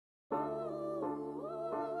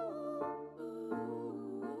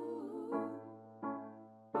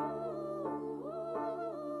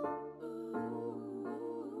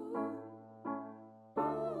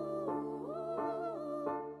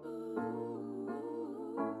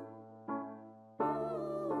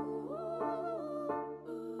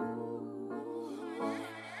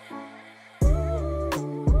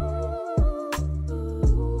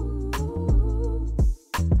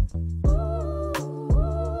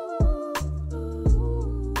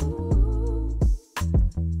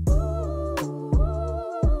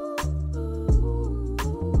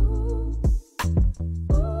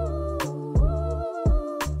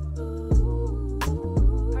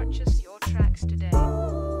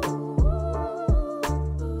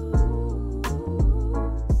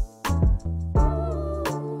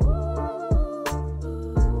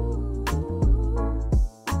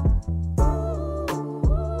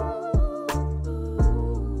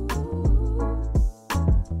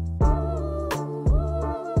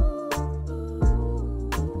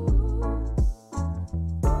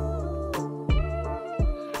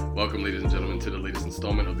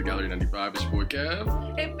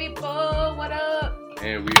Kev. Hey people, what up?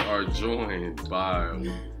 And we are joined by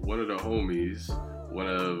one of the homies, one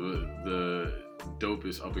of the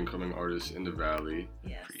dopest up and coming artists in the Valley.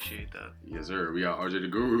 Yes. Appreciate that. Yes, sir. We got RJ the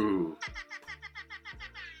Guru.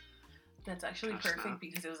 That's actually Gosh, perfect no.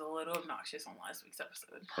 because it was a little obnoxious on last week's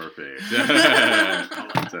episode. Perfect.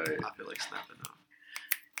 I tell you. feel like snapping now.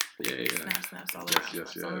 Yeah. Snaps all Yes, around.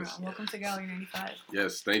 yes, snaps all yes. around. Welcome to Gallery 95.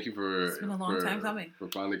 Yes, thank you for. It's been a long time coming. For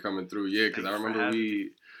finally coming through. Yeah, because I Thanks for remember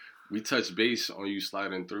having we touched base on you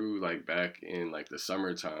sliding through like back in like the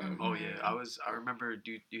summertime. Oh yeah, I remember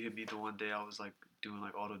you hit me the one day I was like doing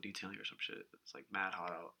like auto detailing or some shit. It's like mad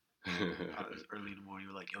hot out. I was early in the morning.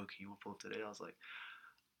 You were like, "Yo, can you pull up today?" I was like,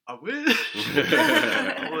 "I will."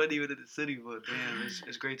 I wasn't even in the city, but damn,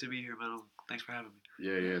 it's great to be here, man. Thanks for having me.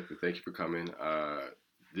 Yeah. Thank you for coming.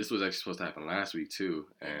 This was actually supposed to happen last week too,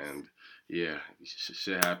 and yeah,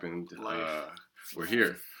 shit happened. Life. We're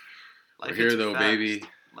here. Life We're hits here you though, fast. baby.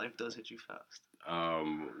 Life does hit you fast.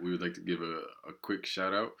 We would like to give a quick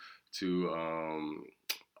shout out to our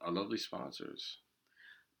lovely sponsors.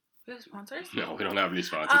 We have sponsors? No, we don't have any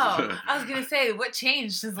sponsors. Oh, I was going to say, what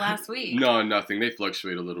changed since last week? No, nothing. They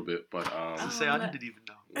fluctuate a little bit, but I was Oh, gonna say I didn't even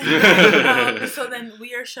know. So then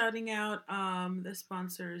we are shouting out the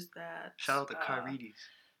sponsors that... Shout out to Kyrides.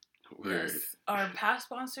 Word. Yes, our past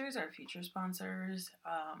sponsors, our future sponsors,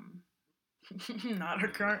 not our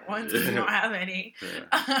current ones. We don't have any. Yeah.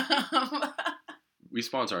 We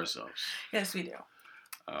sponsor ourselves. Yes, we do.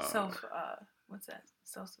 What's that?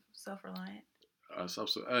 Self-reliant.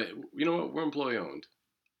 You know what? We're employee owned.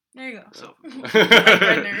 There you go. So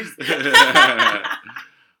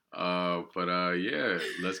Yeah,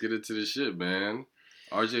 let's get into the shit, man.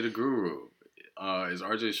 RJ the Guru. Is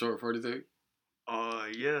RJ short for anything?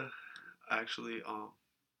 yeah. Actually,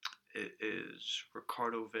 it is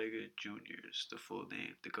Ricardo Vega Jr. is the full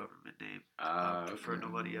name, the government name. I prefer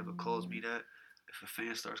nobody ever calls me that. If a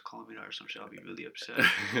fan starts calling me that or some shit, I'll be really upset.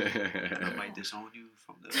 And I might disown you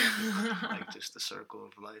from the just the circle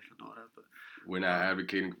of life and all that. But We're not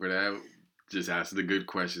advocating for that. Just asking the good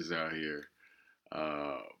questions out here.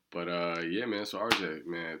 Yeah, man. So RJ,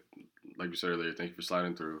 man, like we said earlier, thank you for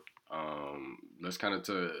sliding through. Let's kind of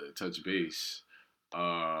touch base.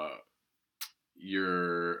 I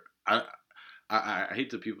hate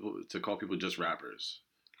to call people just rappers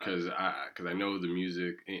because I know the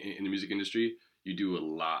music in the music industry, you do a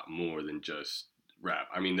lot more than just rap.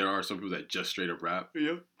 I mean, there are some people that just straight up rap,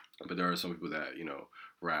 yeah. but there are some people that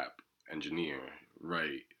rap, engineer,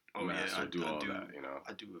 write, master, do all that.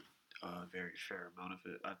 I do a very fair amount of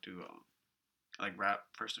it. I do like rap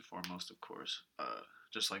first and foremost, of course.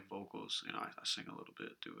 Just like vocals, I sing a little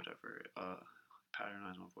bit, do whatever.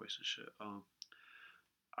 Patternize my voice and shit.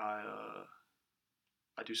 I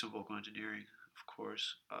do some vocal engineering, of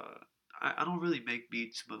course. I don't really make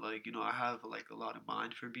beats, but I have like a lot of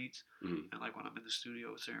mind for beats, Mm-hmm. and like when I'm in the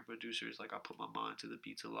studio with certain producers, like I put my mind to the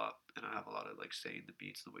beats a lot, and I have a lot of like say in the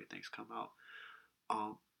beats, the way things come out.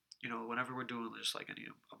 Whenever we're doing just like any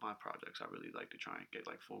of my projects, I really like to try and get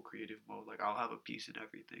like full creative mode. Like I'll have a piece in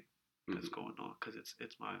everything that's going on because it's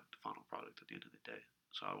my final product at the end of the day.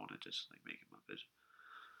 So I want to just like make it my vision.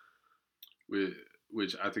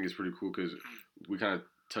 Which I think is pretty cool because we kind of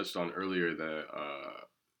touched on earlier that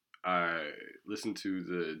I listened to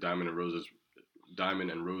the Diamond and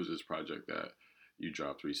Roses project that you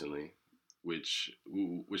dropped recently, which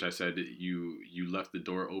I said that you left the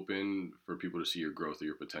door open for people to see your growth or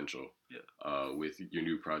your potential. Yeah. With your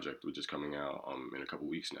new project, which is coming out in a couple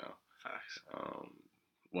weeks now. Facts.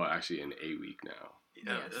 Well, actually, in a week now.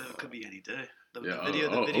 Yeah, Yes. it could be any day. The Yeah,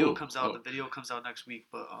 video comes out. The video comes out next week,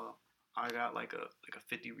 but I got like a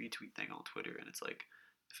 50 retweet thing on Twitter, and it's like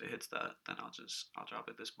if it hits that, then I'll drop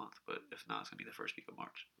it this month. But if not, it's gonna be the first week of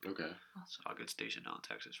March. Okay. So I'll get stationed down in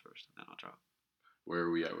Texas first, and then I'll drop. Where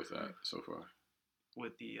are we at with that so far?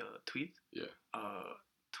 With the tweet. Yeah.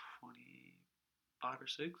 25 or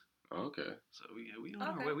 6. Oh, okay. So we on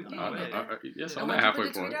our way. We on Yeah. our way. Yes, And on when that did you put halfway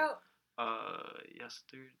the tweet point. out?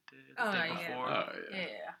 Yesterday. Oh, The day yeah. before.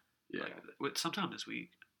 Yeah. Yeah. Like, sometime this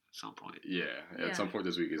week. At some point. Yeah. Yeah. At some point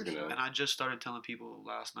this week is For gonna. sure. And I just started telling people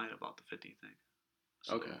last night about the 50 thing.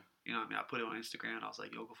 So, Okay. You know what I mean? I put it on Instagram. And I was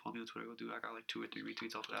like, yo, go follow me on Twitter. Go do it. I got like 2 or 3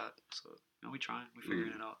 retweets off of that. So, we trying. We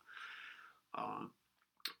figuring it out.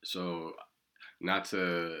 So, not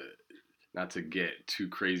to get too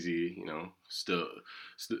crazy, still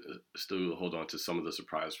hold on to some of the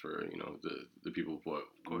surprise for the people.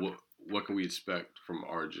 What can we expect from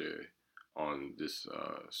RJ on this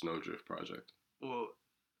Snowdrift project? Well,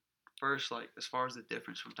 first, like as far as the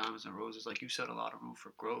difference from Diamonds and Roses, like you said, a lot of room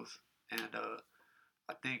for growth, and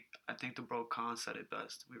I think the bro Khan said it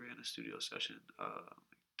best. We were in a studio session like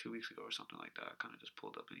 2 weeks ago or something like that. I kind of just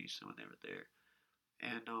pulled up in Houston when they were there,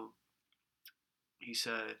 and he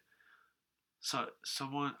said, so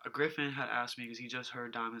someone a Griffin had asked me because he just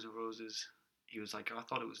heard Diamonds and Roses. He was like, I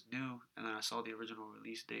thought it was new, and then I saw the original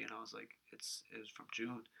release date, and I was like, it was from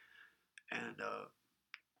June, and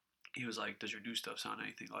he was like, does your new stuff sound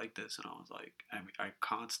anything like this? And I was like, I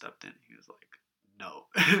Khan stepped in. He was like, no.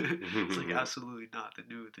 It's like absolutely not. The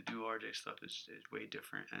new RJ stuff is way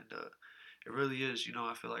different, and it really is.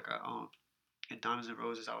 I feel like in Diamonds and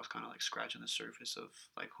Roses, I was kind of like scratching the surface of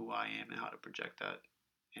like who I am and how to project that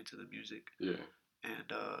into the music. Yeah. And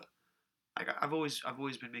like I've always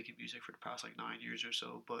been making music for the past like 9 years or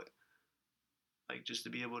so, but like just to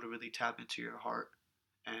be able to really tap into your heart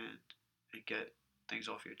and get things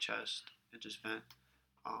off your chest and just vent.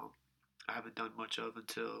 Um, I haven't done much of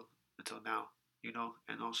until now,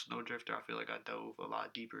 And on Snowdrifter, I feel like I dove a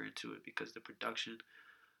lot deeper into it because the production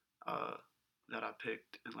uh, that I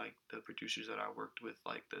picked and like the producers that I worked with,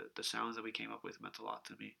 like the sounds that we came up with meant a lot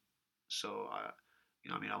to me. So I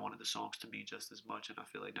wanted the songs to mean just as much, and I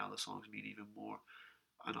feel like now the songs mean even more.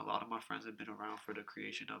 And a lot of my friends have been around for the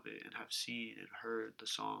creation of it and have seen and heard the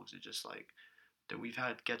songs, and just like that we've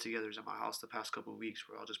had get-togethers at my house the past couple of weeks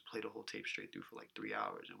where I'll just play the whole tape straight through for like 3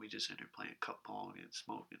 hours, and we just sit there playing cup pong and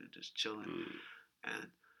smoking and just chilling, Mm. and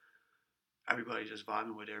everybody's just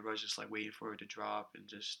vibing with it. Everybody's just like waiting for it to drop and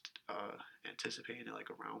just anticipating it like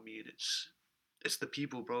around me, and it's the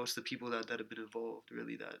people, bro. It's the people that have been involved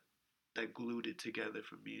really that glued it together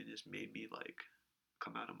for me and just made me like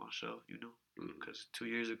come out of my shell. Mm. Because 2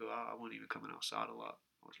 years ago I wasn't even coming outside a lot.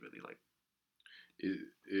 I was really like, It,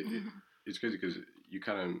 it it's crazy because you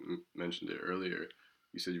kind of mentioned it earlier.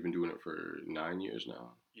 You said you've been doing it for 9 years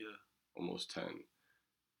now, yeah, almost 10.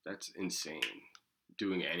 That's insane.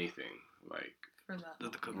 Doing anything like For that. the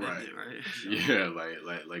long. commitment, right? yeah,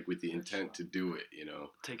 like with the intent to do it.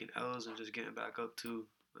 Taking L's and just getting back up too.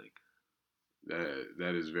 Like,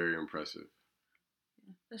 That is very impressive.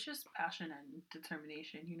 It's just passion and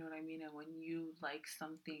determination, you know what I mean? And when you like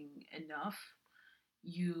something enough,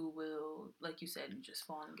 you will, like you said, you just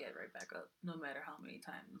fall and get right back up, no matter how many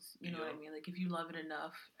times. You know what I Yeah. mean? Like if you love it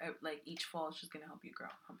enough, like each fall is just gonna help you grow,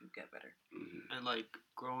 help you get better. Hmm. and like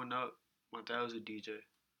growing up, my dad was a DJ.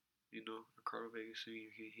 Ricardo Vegas Senior.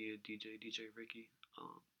 He a DJ Ricky.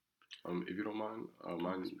 If you don't mind,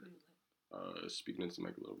 It's pretty lit. speaking into the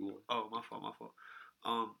mic a little more. Oh, my fault.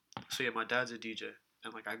 So yeah, my dad's a DJ,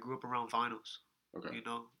 and like I grew up around vinyls. Okay.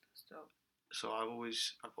 That's dope. So I've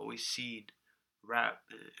always seen rap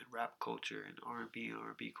and rap culture and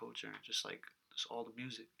R&B culture and just like just all the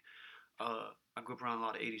music. I grew up around a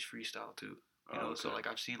lot of '80s freestyle too. So Okay. like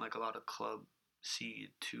I've seen like a lot of club scene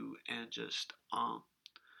too, and just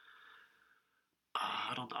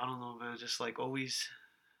I don't know, man. Just like always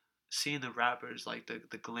seeing the rappers, like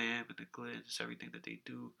the glam and the glitz, just everything that they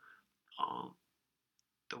do, um,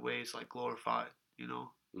 the way it's like glorified, you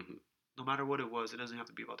know. Hmm. No matter what it was, it doesn't have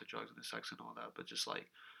to be about the drugs and the sex and all that, but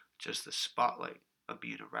just the spotlight of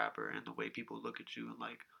being a rapper and the way people look at you and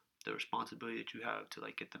like the responsibility that you have to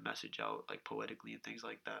like get the message out like poetically and things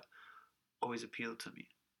like that always appealed to me.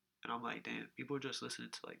 And I'm like, damn, people are just listening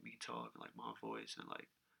to like me talk and like my voice and like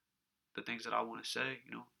the things that I want to say.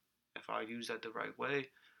 If I use that the right way,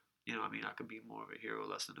 I could be more of a hero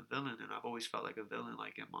less than a villain. And I've always felt like a villain,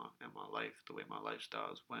 like in my life, the way my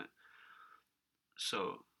lifestyles went.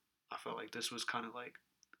 So I felt like this was kind of like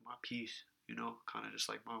my piece, kind of just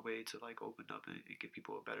like my way to like open up and give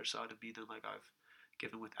people a better side of me than like I've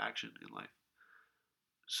given with action in life.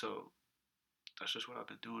 So that's just what I've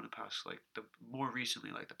been doing the past like the more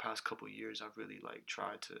recently, like the past couple of years. I've really like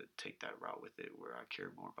tried to take that route with it where I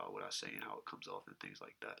care more about what I say and how it comes off and things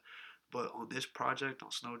like that. But on this project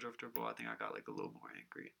on Snowdrifter, bro, I think I got like a little more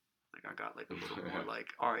angry. Like I got like a little more like,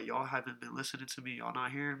 all right, y'all haven't been listening to me, y'all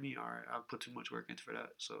not hearing me. All right, I put too much work into for that,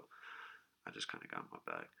 so I just kind of got in my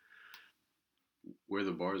bag. Where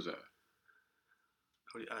the bars at?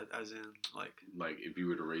 As in like, Like if you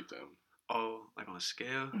were to rate them. oh, like on a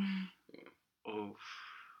scale. Yeah. Oof,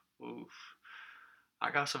 oof.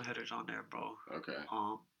 I got some hitters on there, bro. Okay.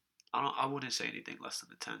 I wouldn't say anything less than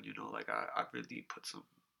a 10. Like I really put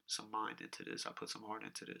some mind into this. I put some heart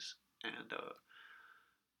into this, and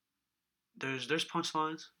there's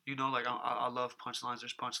punchlines. Like I love punchlines.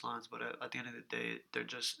 There's punchlines, but at the end of the day,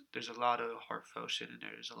 there's a lot of heartfelt shit in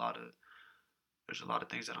there. There's a lot of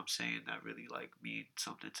things that I'm saying that really like mean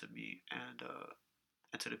something to me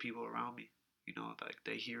and to the people around me. Like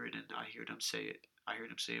they hear it and I hear them say it. I hear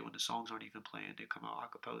them say it when the songs aren't even playing. They come out a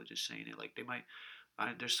cappella just saying it. Like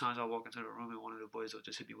There's times I walk into the room and one of the boys will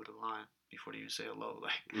just hit me with a line before they even say hello.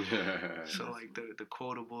 Like, so like the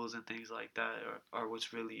quotables and things like that are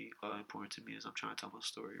what's really important to me as I'm trying to tell my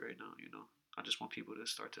story right now. You know, I just want people to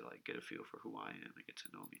start to like get a feel for who I am and get to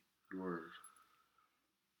know me. Word.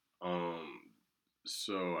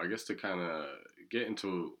 So I guess to kind of get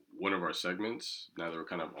into one of our segments, now that we're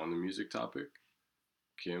kind of on the music topic,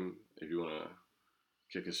 Kim, if you want to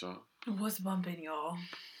kick us off. What's bumping, y'all?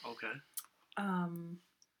 Okay.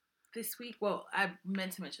 This week, well, I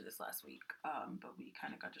meant to mention this last week, but we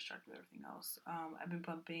kind of got distracted with everything else. I've been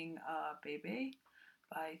bumping Bebe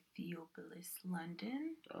by Theophilus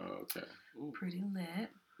London. Oh, okay. Ooh. Pretty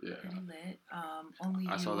lit. Yeah. Pretty lit. Only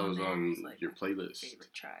I You saw that was on like your my playlist.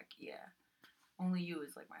 favorite track. Yeah. Only You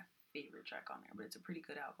is like my favorite track on there, but it's a pretty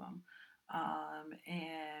good album.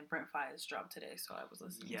 And Brent Faiyaz dropped today, so I was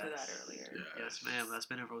listening to that earlier. Yes, ma'am. That's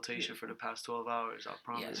been in rotation for the past 12 hours. I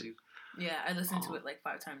promise you. Yeah, I listened to it like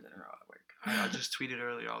 5 times in a row at work. I just tweeted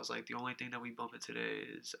earlier. I was like, the only thing that we bumping today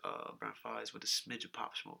is Brent Faiyaz with a smidge of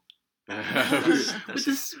Pop Smoke. With a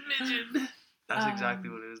smidgen. That's exactly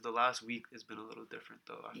what it is. The last week has been a little different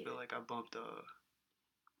though. I feel like I bumped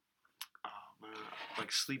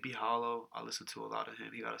like Sleepy Hollow. I listen to a lot of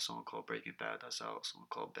him. He got a song called Breaking Bad that's out. A song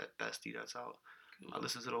called Bestie that's out. I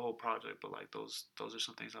listened to the whole project, but like those are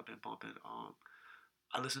some things I've been bumping.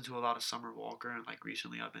 I listened to a lot of Summer Walker, and like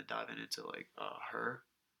recently I've been diving into like her.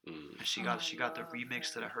 And she got the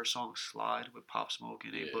remix to that her song Slide with Pop Smoke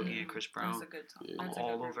and A Boogie and Chris Brown. That's a good song. I'm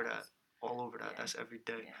all over that. All over that. That's every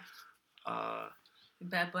day. Yeah.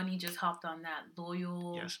 Bad Bunny just hopped on that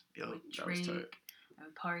Loyal with Drake and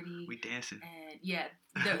Party. We dancing. And yeah,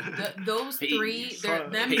 those three,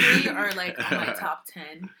 them three are like on my top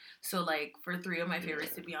 10. So like for 3 of my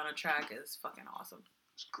favorites to be on a track is fucking awesome.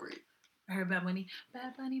 It's great. I heard Bad Bunny,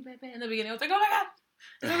 baby. In the beginning, I was like, oh my god.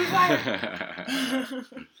 It's gonna be fire.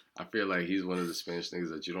 I feel like he's one of the Spanish niggas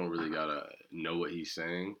that you don't really gotta know what he's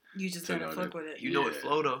saying. You just gotta fuck with it. You know it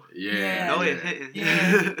flow though. Yeah. You know it hitting.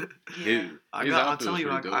 Yeah. I'm telling you,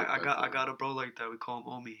 I got a bro like that. We call him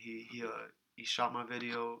Omi. He shot my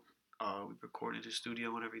video. We recorded his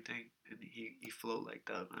studio and everything, and he flowed like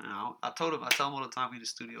that. And I tell him all the time we in the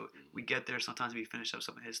studio. We get there, sometimes we finish up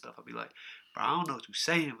some of his stuff. I'll be like, bro, I don't know what you're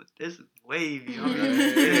saying, but this is wavy.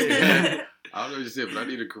 I don't know what you said, but I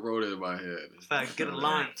need a Corona in my head. In fact, get a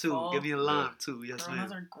lime too. Give me a lime too. Yes, Coronas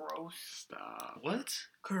ma'am. are gross. Stop. What?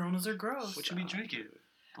 Coronas are gross. What you be drinking?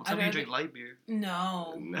 Don't tell me you drink light beer.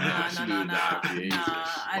 No. Nah. I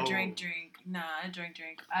drink.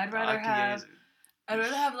 I'd rather have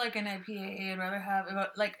like an IPA. I'd rather have if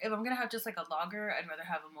I'm gonna have just like a lager, I'd rather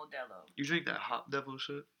have a Modelo. You drink that Hop Devil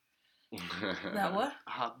shit? That what?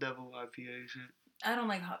 Hop Devil IPA shit. I don't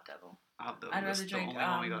like Hop Devil. Hop Devil. I'd rather drink. The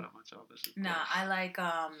only one we got on my job. I like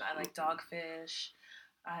Dogfish.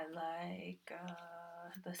 I like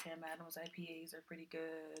the Sam Adams IPAs are pretty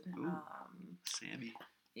good. Sammy.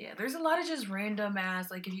 Yeah, there's a lot of just random ass.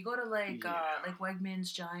 Like if you go to like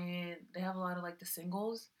Wegmans Giant, they have a lot of like the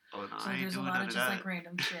singles. Oh no, so I ain't there's a doing lot none of of just that. like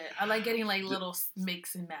random shit. I like getting like little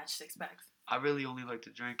mix and match 6-packs. I really only like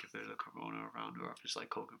to drink if there's a Corona around or if it's like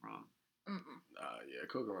Coke and rum. Yeah,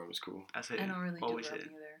 Coke and rum is cool. That's it. I don't really Always do rum it.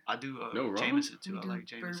 either. I do no rum? Jameson too. I like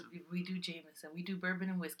Jameson. We do Jameson. We do bourbon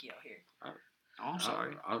and whiskey out here. Oh, I'm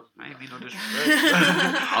sorry. I ain't mean no disrespect.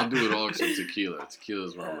 I'll do it all except tequila.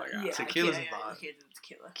 Tequila's where I'm like, tequila's a vibe.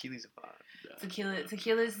 Tequila's a vibe.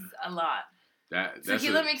 Tequila's a lot.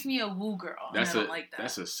 Tequila makes me a woo girl. I don't like that.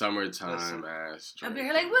 That's a summertime ass drink. I'll be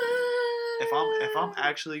here like, woo! If I'm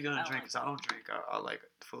actually gonna drink, because I don't drink, I like,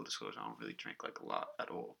 full disclosure, I don't really drink like a lot at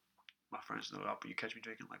all. My friends know that, but you catch me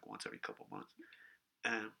drinking like once every couple months.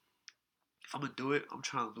 And if I'm gonna do it, I'm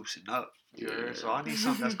trying to loosen up. Yeah. So I need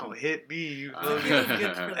something that's gonna hit me. You feel me?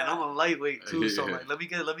 And I'm a lightweight too, so like let me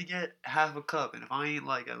get half a cup. And if I ain't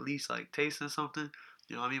like at least like tasting something,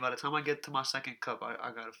 you know what I mean? By the time I get to my second cup,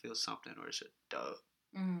 I gotta feel something or it's a dub.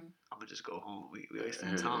 I'm gonna just go home. We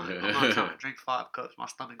wasting time. I'm not trying to drink 5 cups. My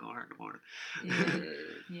stomach gonna hurt in the morning.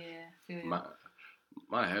 Yeah.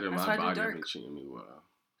 My head and my body have been treating me well.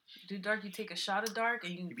 Do dark, you take a shot of dark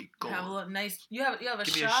and you be have a nice. You have a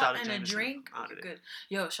shot and a drink. Good.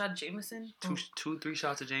 Yo, a shot of Jameson. 3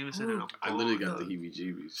 shots of Jameson and I literally got the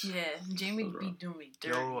heebie-jeebies. Yeah, Jamie be doing me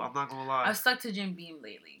dirty. Yo, I'm not gonna lie. I've stuck to Jim Beam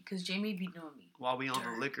lately because Jamie be doing me. While we on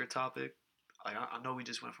the liquor topic, like I know we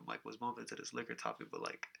just went from like what's bumping to this liquor topic, but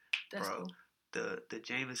like, that's bro, cool. the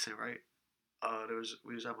Jameson, right?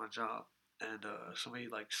 We was at my job and somebody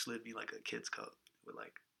like slid me like a kid's cup with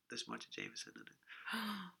like this much of Jameson in it.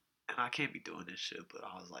 And I can't be doing this shit, but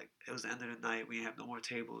I was like, it was the end of the night. We didn't have no more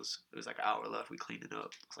tables. It was like an hour left. We cleaned it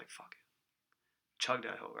up. I was like, fuck it. Chug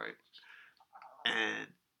that hell, right? and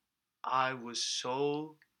I was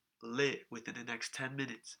so lit within the next 10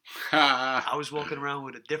 minutes. I I was walking around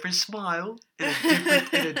with a different smile and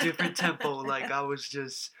in a different tempo. Like I was You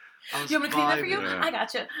want me to clean up for you? vibing. Yeah. I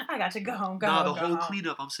got you. I got you. Go home. Go Nah, home. the go whole home.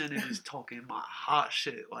 cleanup, I'm sitting there just talking my hot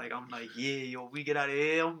shit. Like I'm like, yeah, yo, we get out of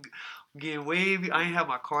here. I'm getting wavy. I ain't have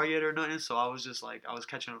my car yet or nothing, so I was just like, I was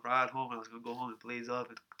catching a ride home. And I was gonna go home and blaze up,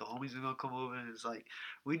 and the homies were gonna come over, and it's like,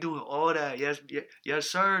 we doing all that. Yes,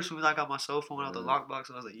 sir. As soon as I got my cell phone out the lockbox,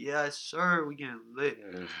 and I was like, yes, sir. We getting lit.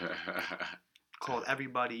 Called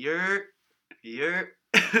everybody. Yer.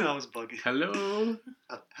 I was bugging. Hello.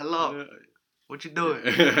 Hello. What you doing?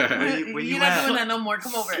 Yeah. Where You're you not at? doing that no more.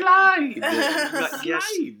 Come over. Slide. You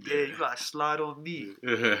gotta slide on me.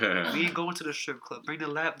 We ain't going to the strip club. Bring the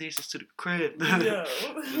lap dances to the crib. No.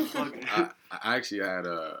 I actually had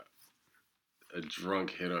a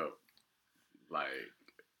drunk hit up. Like,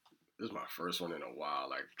 this is my first one in a while.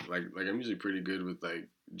 Like I'm usually pretty good with like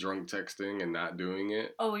drunk texting and not doing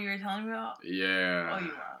it. Oh, you were telling me about? Yeah. Oh,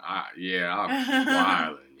 you I'm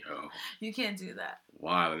wilding, yo. You can't do that.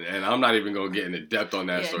 Wilding. And I'm not even gonna get into depth on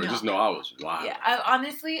that Yeah, story. no. Just know I was wild. Yeah, I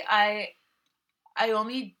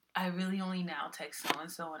really only now text so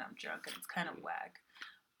and so when I'm drunk, and it's kind of whack.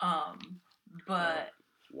 But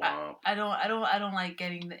Wow. I don't like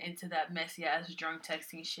getting into that messy ass drunk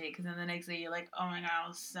texting shit, because then the next day you're like, oh my god, I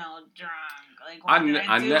was so drunk. Like, why did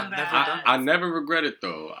I do that? I never regret it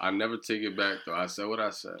though. I never take it back though. I said what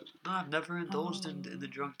I said. No, I've never indulged in the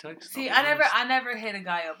drunk text. See, I'll be honest. I never hit a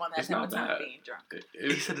guy up on that It's type not of time bad. being drunk.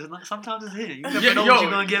 He said it's not, sometimes it's hidden. You never Yeah, know yo, what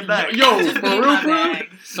you're gonna get back. Yo, Just for be real, my bro. bag.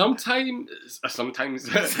 Sometimes. Sometimes.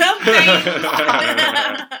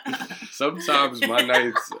 Sometimes my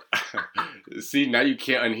nights. See, now you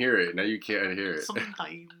can't unhear it.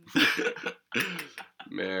 Sometimes.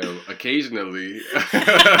 Man, occasionally.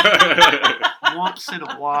 Once in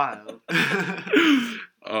a while.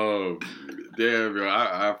 Oh, damn, bro.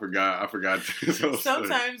 I forgot.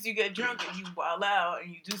 Sometimes you get drunk and you wild out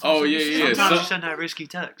and you do some Oh, stupid yeah, shit. yeah. Sometimes you send that risky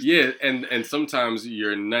text. Yeah, and sometimes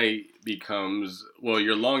your night becomes,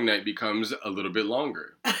 your long night becomes a little bit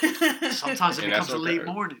longer. Sometimes it And becomes that's a late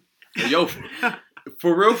okay. morning. Yo,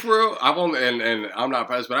 for real, I've only, and I'm not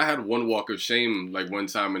past, but I had one walk of shame like one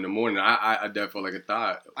time in the morning. I definitely felt like a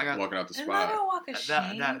thought walking out the It's not a spot. walk of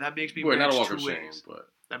shame. That makes me Well, not a branch walk of two shame, ways. but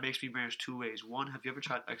That makes me branch two ways. One, have you ever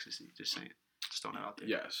tried ecstasy? Just saying. Just throwing it out there.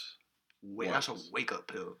 yes. Wait, that's a Once. wake up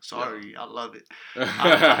pill. Sorry, I love it.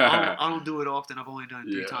 Yeah. I don't do it often. I've only done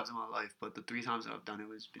it 3 Yeah. times in my life, but the 3 times that I've done it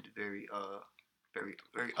was been very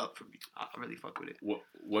very up for me. I really fuck with it.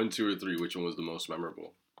 1, 2, or 3. Which one was the most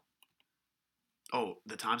memorable? Oh,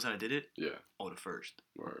 the times that I did it? Yeah. Oh, the first.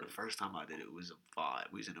 Word. The first time I did it was a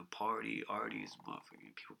vibe. We was in a party, arties,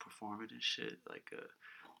 motherfucking people performing and shit. It's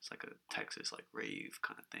like a Texas like rave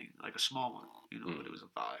kind of thing, like a small one, you know. But it was a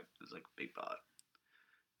vibe. It was like a big vibe,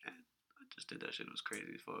 and I just did that shit. It was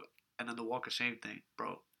crazy as fuck. And then the Walk of Shame thing,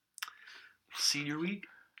 bro. Senior week,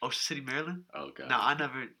 Ocean City, Maryland. Oh god. Now I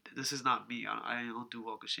never. This is not me. I don't do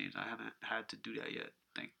Walk of Shames. I haven't had to do that yet.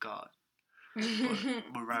 Thank God.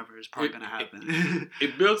 But whatever is probably gonna happen.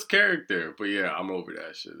 It builds character, but yeah, I'm over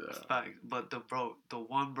that shit. Fact. But the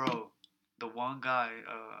one guy,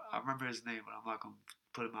 I remember his name, but I'm not gonna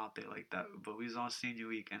put him out there like that. But we was on senior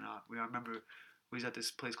week, and I remember we was at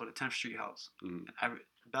this place called the 10th Street House. Mm. And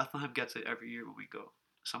Bethlehem gets it every year when we go.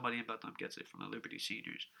 Somebody in Bethlehem gets it from the Liberty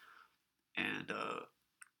Seniors, and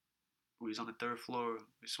we was on the 3rd floor.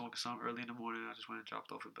 We smoking something early in the morning. I just went and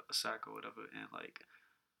dropped off a sack or whatever, and like,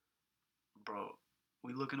 bro,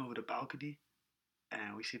 we looking over the balcony,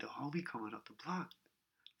 and we see the homie coming up the block,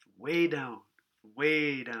 from way down,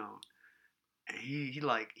 and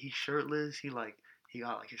he's shirtless. He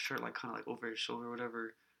got like his shirt like kind of like over his shoulder or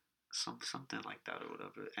whatever, something like that or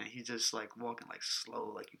whatever, and he just like walking like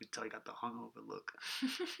slow, like you could tell he got the hungover look.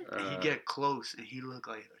 And he get close, and he looked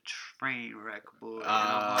like a train wreck, boy. And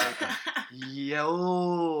I'm like,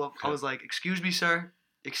 yo, I was like, excuse me, sir.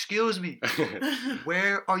 Excuse me.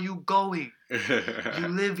 Where are you going? You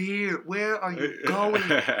live here. Where are you going?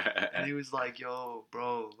 And he was like, yo,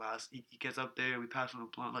 bro, he gets up there. We pass him a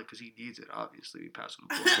blunt, like, because he needs it, obviously. We pass him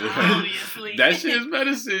a blunt. Obviously. That shit is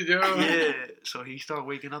medicine, yo. Yeah. So he started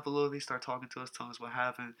waking up a little bit. He started talking to us, telling us what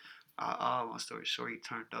happened. Long story short, he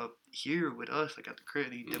turned up here with us, like, at the crib.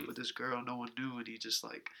 And he dipped with this girl no one knew. And he just,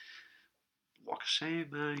 like, walk of shame,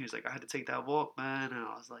 man. He was like, I had to take that walk, man. And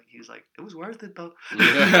he was like, it was worth it, though.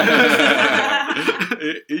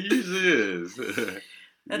 It usually is.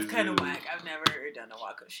 That's kind of whack. I've never done a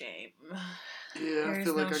walk of shame. Yeah, I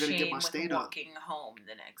feel like I gotta get my stain up. Walking home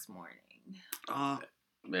the next morning.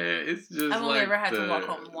 Man, it's just I've only like ever had to walk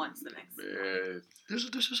home once the next day. Man, There's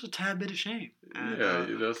just a tad bit of shame. And, yeah,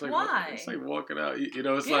 it's like why? It's like walking out. It's You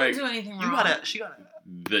like didn't do anything wrong. she gotta.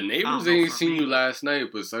 the neighbors know, ain't for seen me, you but- last night,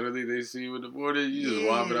 but suddenly they see you with the border. You just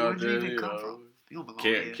wobbling out where'd you there. even You come know, from? You don't belong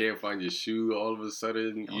here. can't find your shoe. All of a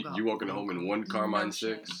sudden, Y'all got you walking Uno home in cards. one Carmine No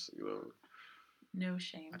 6. No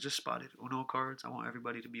shame. I just spotted Uno cards. I want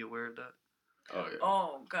everybody to be aware of that. Oh yeah.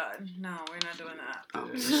 Oh God, no, we're not doing that. I'm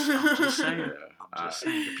Yeah. just saying. Yeah. I'm just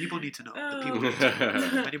saying. The people need to know. The people Oh. need to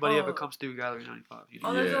know. If anybody ever Oh. comes through Gallery 95, you know.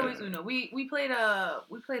 Oh, there's Yeah. always Uno. We played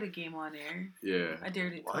a game on air. Yeah. I dare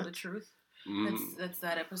to tell What? the truth. Mm. That's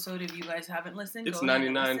that episode. If you guys haven't listened, It's go ahead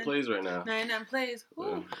and 99 listen. plays right now. 99 plays.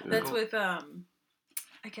 Ooh. Yeah. That's Go. with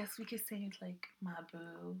I guess we could say it's like my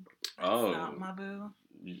boo. That's Oh. not my boo.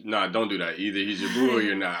 Nah, don't do that. Either he's your boo or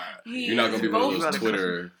you're not. You're not gonna be one of He's those both.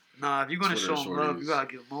 Twitter. Nah, if you're gonna Twitter show him love, shorties. you gotta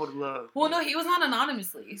give more love. Well, no, he was on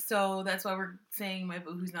anonymously, so that's why we're saying my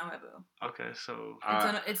boo who's not my boo. Okay, so,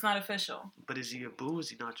 It's not official. but is he your boo? Or is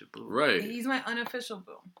he not your boo? Right. He's my unofficial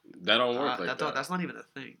boo. That don't work like that. That's not even a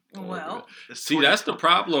thing. Well, It's See, that's the 2020.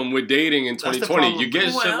 problem with dating in That's the 2020. problem. You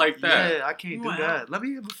get Well, shit like that. Yeah, I can't do Well. that. Let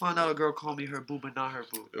me ever find out a girl call me her boo, but not her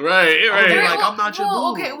boo. Right, I'll be right. like, I'm not your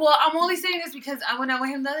boo. Okay, well, I'm only saying this because I went out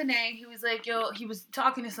with him the other day. He was like, yo, he was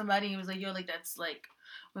talking to somebody. He was like, yo, like, that's like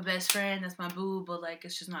my best friend. That's my boo, but like,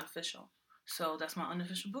 it's just not official. So that's my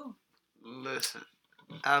unofficial boo. Listen,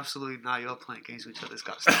 absolutely not. Y'all playing games with each other. It's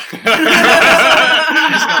gotta stop.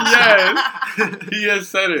 Yes, he has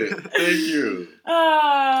said it. Thank you.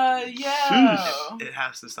 Yeah. It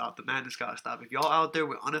has to stop. The madness gotta stop. If y'all out there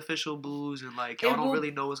with unofficial boos and like y'all It don't will-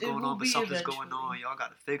 really know what's it going will on, but be something's going eventually. on, y'all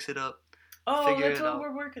gotta fix it up. Oh, Figure that's it what out.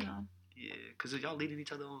 we're working on. Yeah, because y'all leading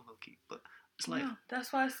each other on low key. But it's like, Yeah,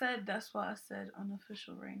 that's why I said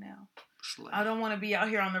unofficial right now. it's like I don't want to be out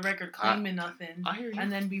here on the record claiming nothing I hear you.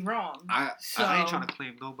 and then be wrong. I I ain't trying to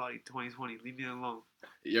claim nobody 2020. Leave me alone.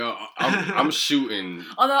 Yo, I'm shooting.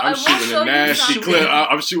 Although I I'm will shooting show a you nasty something. clip.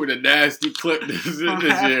 I'm shooting a nasty clip this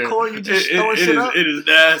year. Court, you just throwing shit up? It is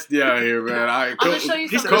nasty out here, man. I'm gonna show you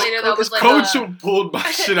he something said- later that was like Coach a, pulled my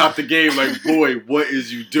shit out the game. Like, boy, what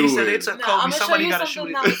is you doing? He said it's a No, Kobe. I'm gonna show Somebody you gotta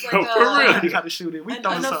something shoot that it. was like For real. Somebody gotta shoot it. We an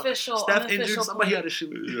throwing something. unofficial. Steph injured. unofficial Somebody play. gotta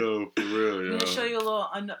shoot it. Yo, for real, I'm yo. gonna show you a little.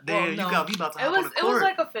 Damn, Well, you no. got me about to It hop on was the court.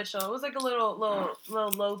 like official. It was like a little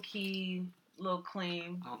low key, little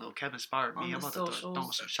claim. I don't know. Kevin inspired me. On I'm the about to throw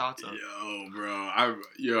socials. some shots up. Yo, bro.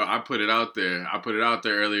 I put it out there. I put it out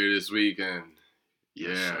there earlier this week, and yeah.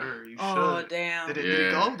 Yes, sir. You Oh should. damn! Did it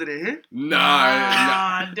Yeah. go? Did it hit?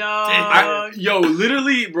 Nah. dog. Yo,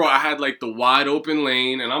 literally, bro. I had like the wide open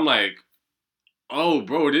lane, and I'm like, oh,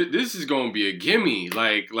 bro, this is gonna be a gimme.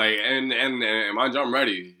 Like, and mind you, I'm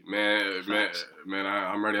ready, man. Facts.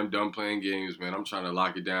 I'm ready. I'm done playing games, man. I'm trying to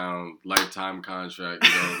lock it down, lifetime contract, you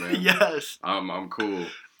know, man. Yes. I'm cool.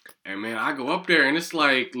 And man, I go up there, and it's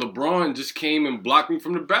like LeBron just came and blocked me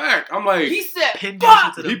from the back. I'm like, He said, Pinned your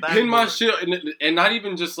 "Fuck!" shit to the he pinned my backboard. shit, and not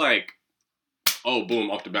even just like, oh,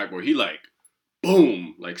 boom, off the backboard. He like,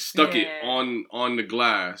 boom, like stuck it Yeah. on the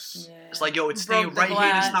glass. Yeah. It's like, yo, it's Broke staying the right here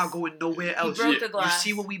and it's glass. not going nowhere else. broke Yeah. the glass.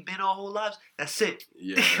 You see what we've been our whole lives? That's it.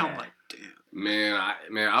 Yeah, I'm like, damn.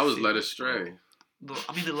 man, I was See led what's astray. Look,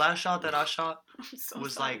 I mean, the last shot that I shot, I'm so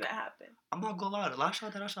was sorry like- that happened. I'm not gonna lie, the last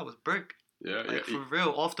shot that I shot was brick. Yeah, Like, yeah. for real,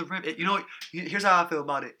 off the rim. You know, here's how I feel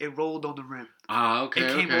about it. It rolled on the rim. Okay,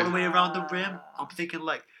 It came okay. all the way around the rim. I'm thinking,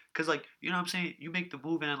 like, because, like, you know what I'm saying? You make the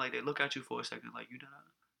move and, like, they look at you for a second, like, you know,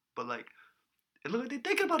 but, like, it look like they're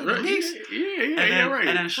thinking about it Right, at least. yeah, And then, right.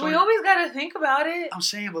 and then We Shorty, always gotta think about it. I'm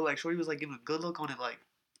saying, but, like, Shorty was, like, giving a good look on it, like,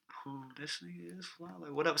 this nigga is fly,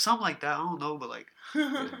 like, whatever. Something like that. I don't know, but, like,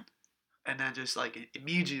 and then just, like,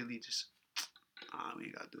 immediately just, we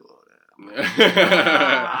ain't gotta do all that.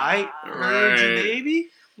 Alright, heard you, Right. baby.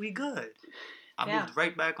 We good. I Yeah. moved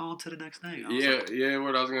right back on to the next thing. I was Yeah, like, yeah.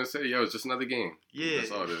 What I was gonna say, yo, it's just another game. yeah.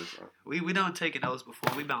 That's all it is. We done taken those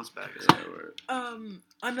before. We bounced back. Yeah, word.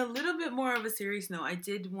 On a little bit more of a serious note, I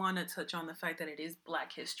did want to touch on the fact that it is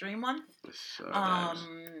Black History Month. It's, nice.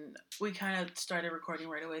 We kind of started recording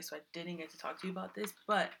right away, so I didn't get to talk to you about this.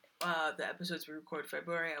 But the episodes we record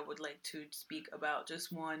February, I would like to speak about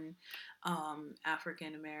just one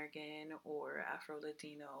African American or Afro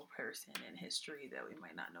Latino person in history that we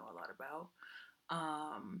might not know a lot about.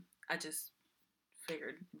 I just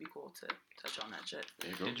figured it'd be cool to touch on that shit.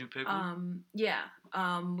 There you go. Did you pick one?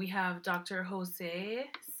 We have Dr. Jose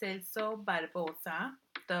Celso Barbosa,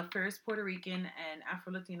 the first Puerto Rican and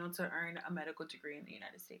Afro-Latino to earn a medical degree in the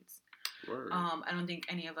United States. Word. I don't think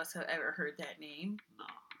any of us have ever heard that name,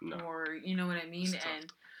 No. or you know what I mean? It's tough.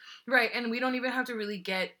 And right, and we don't even have to really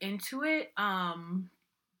get into it,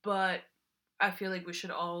 but I feel like we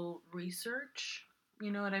should all research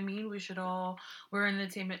You know what I mean? We should all. We're in the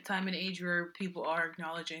time and age where people are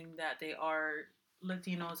acknowledging that they are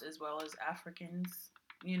Latinos as well as Africans.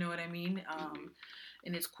 You know what I mean?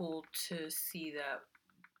 And it's cool to see that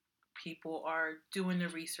people are doing the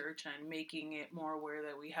research and making it more aware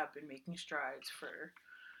that we have been making strides for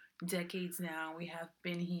decades now. We have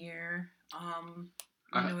been here.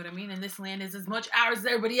 You know what I mean? And this land is as much ours as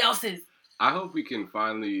everybody else's. I hope we can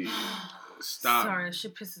finally stop. Sorry, that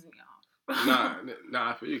shit pisses me off. nah,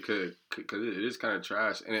 I feel you because it is kind of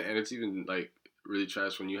trash, and it's even like really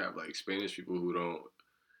trash when you have like Spanish people who don't.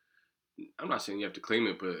 I'm not saying you have to claim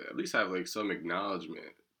it, but at least have like some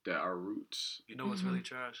acknowledgement that our roots. You know what's really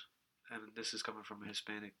trash, and this is coming from a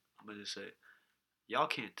Hispanic. I'm gonna just say, y'all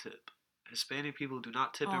can't tip. Hispanic people do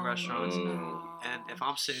not tip in restaurants. No. And if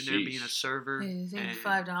I'm sitting there being a server and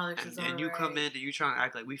 $5 and you come in and you trying to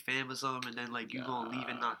act like we fan with something and then like you gonna leave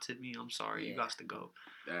and not tip me, I'm sorry, you got to go.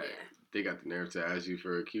 They got the nerve to ask you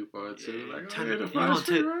for a coupon too. Yeah. Like,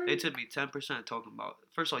 they tip me 10% talking about.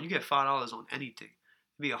 First of all, you get $5 on anything.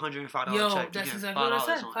 Be $105 check. That's exactly what I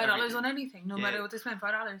said. $5 on anything, no matter what they spend.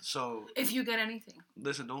 $5. So if you get anything,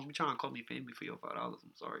 listen, don't be trying to call me family for your $5. I'm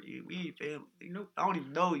sorry, we ain't family. You know, I don't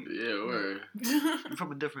even know you. Yeah, word. You're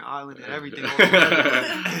from a different island and everything.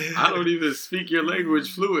 I don't even speak your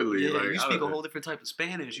language fluently. Yeah, like, you speak a whole different type of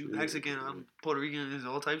Spanish. You Mexican, I'm Puerto Rican. There's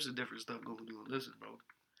all types of different stuff going on. Listen, bro.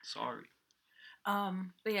 Sorry.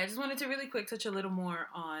 But yeah, I just wanted to really quick touch a little more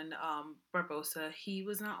on Barbosa. He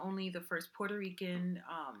was not only the first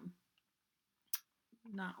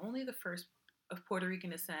of Puerto Rican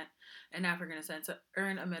descent and African descent to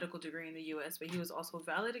earn a medical degree in the U.S., but he was also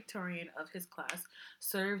valedictorian of his class,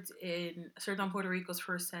 served on Puerto Rico's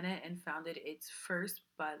first Senate, and founded its first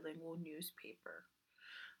bilingual newspaper.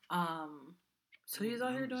 So he's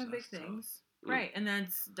out here doing big things, right? And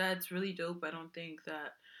that's really dope. I don't think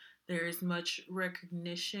that there is much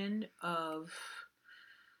recognition of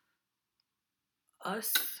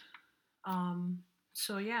us.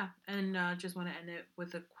 So yeah, and just want to end it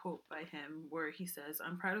with a quote by him where he says,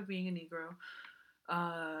 "I'm proud of being a Negro,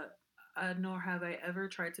 nor have I ever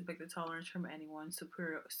tried to beg the tolerance from anyone.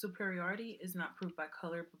 Superiority is not proved by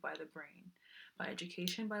color, but by the brain, by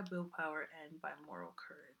education, by willpower, and by moral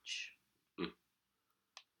courage."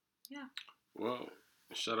 Yeah. Well,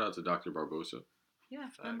 shout out to Dr. Barbosa. Yeah,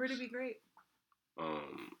 remember to be great.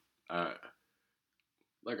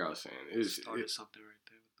 Like I was saying, it's something right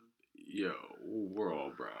there. Yo, we're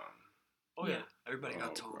all brown. Oh yeah, everybody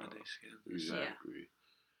got tone in their skin. Exactly.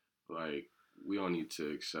 Yeah. Like we all need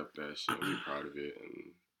to accept that shit and be proud of it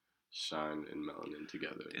and shine and melanin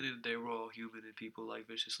together. At the end of the day, we're all human, and people like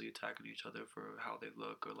viciously attacking each other for how they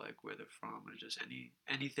look or like where they're from or just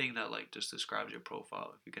anything that like just describes your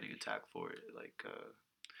profile. If you're getting attacked for it, like you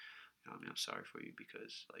know what I mean, I'm sorry for you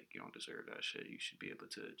because like you don't deserve that shit. You should be able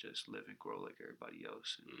to just live and grow like everybody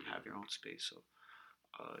else and have your own space. So.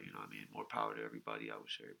 You know what I mean? More power to everybody. I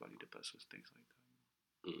wish everybody the best with things like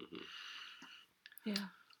Yeah.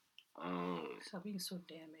 that. Stop being so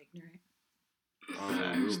damn ignorant.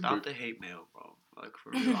 Stop the hate mail, bro. Like,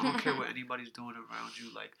 for real. I don't care what anybody's doing around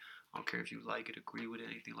you. Like, I don't care if you like it, agree with it,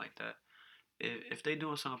 anything like that. If they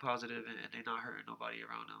doing something positive and they not hurting nobody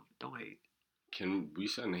around them, don't hate. Can we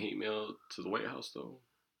send hate mail to the White House, though?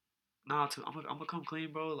 Nah, I'm gonna come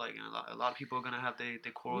clean, bro. Like, and a lot of people are gonna have their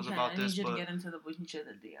quarrels about this. I need you but to get into the bullshit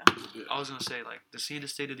of the I was gonna say, like, seeing the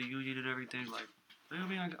State of the Union and everything, like, you know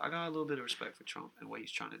what I mean? I got a little bit of respect for Trump and what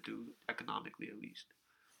he's trying to do economically, at least.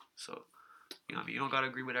 So, you know what I mean? You don't gotta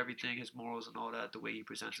agree with everything, his morals and all that, the way he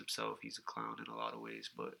presents himself. He's a clown in a lot of ways,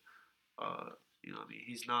 but you know what I mean?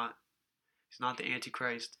 He's not the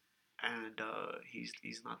Antichrist, and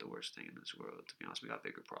he's not the worst thing in this world. To be honest, we got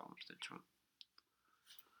bigger problems than Trump.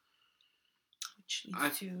 Which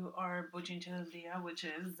leads to our Bujin Dia, which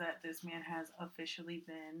is that this man has officially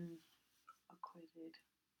been acquitted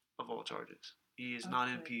of all charges. He is not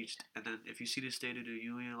impeached. And then if you see the State of the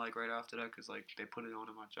Union, like right after that, because like they put it on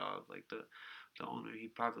in my job, like the owner, he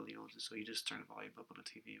privately owns it, so he just turned the volume up on the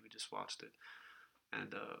TV and we just watched it.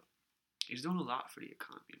 And he's doing a lot for the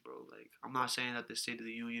economy, bro. Like, I'm not saying that the State of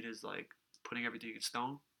the Union is like putting everything in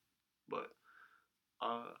stone, but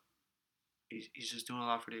he's just doing a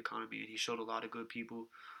lot for the economy, and he showed a lot of good people.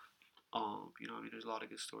 You know, I mean, there's a lot of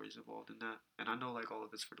good stories involved in that, and I know like all of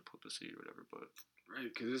it's for the publicity or whatever, but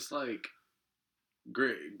right, because it's like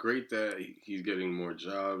great that he's getting more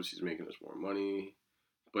jobs, he's making us more money,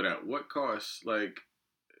 but at what cost? Like,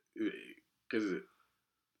 because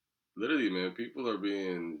literally, man, people are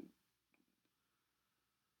being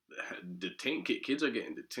detained. Kids are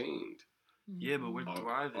getting detained. Yeah, but we're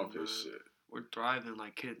thriving off his shit. we're thriving.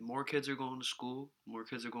 Like more kids are going to school, more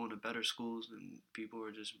kids are going to better schools, and people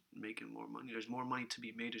are just making more money. There's more money to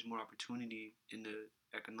be made. There's more opportunity in the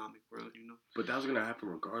economic world, you know. But that was gonna happen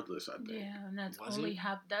regardless, I think. Yeah, and that's Was only it?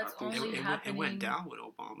 that's I think so. only It happening. went down with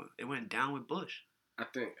Obama. It went down with Bush. I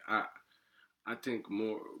think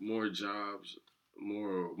more jobs,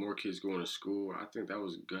 more kids going to school. I think that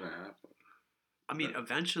was gonna happen. I mean, But-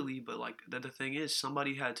 eventually, but like the thing is,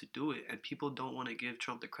 somebody had to do it, and people don't want to give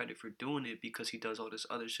Trump the credit for doing it because he does all this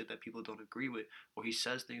other shit that people don't agree with, or he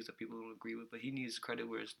says things that people don't agree with. But he needs credit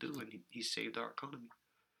where it's due, and he saved our economy.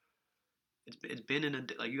 It's been in a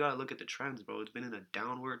like you gotta look at the trends, bro. It's been in a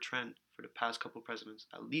downward trend for the past couple presidents,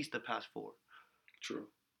 at least the past 4. True.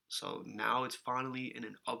 So now it's finally in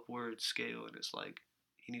an upward scale, and it's like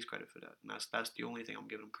he needs credit for that, and that's the only thing I'm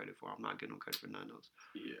giving him credit for. I'm not giving him credit for nothing else.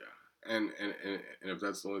 Yeah, and if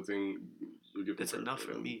that's the only thing you give, It's credit enough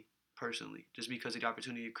for then- me personally, just because of the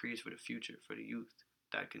opportunity it creates for the future, for the youth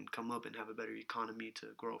that can come up and have a better economy to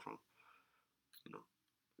grow from. You know,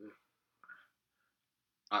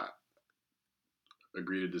 I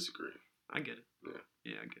agree to disagree. I get it.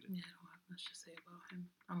 Yeah. I get it. Yeah, I don't have much to say about him.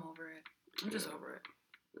 I'm over it. I'm just Yeah. over it.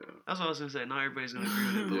 Yeah. That's what I was gonna say. Not everybody's gonna agree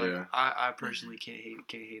with it, but Yeah. like I personally can't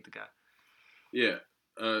hate the guy. Yeah.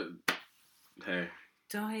 Hey.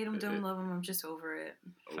 Don't hate him, don't It- love him. I'm just over it.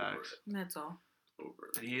 Over Facts. it. That's all. Over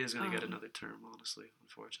it. And he is gonna get Um, another term, honestly,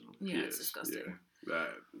 unfortunately. Yeah, Yes, it's disgusting.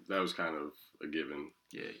 Yeah. That was kind of a given.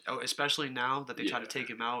 Yeah. Oh, especially now that they try to Yeah. take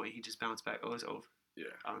him out and he just bounced back. Oh, it's over.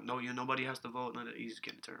 Yeah. Nobody has to vote. He's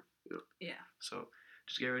getting a term. Yeah. So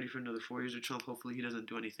just get ready for another 4 years of Trump. Hopefully he doesn't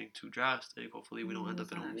do anything too drastic. Hopefully we don't end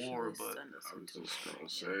up in a war. But I was just gonna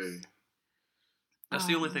say. that's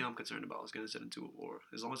the only Um, thing I'm concerned about is getting us into a war.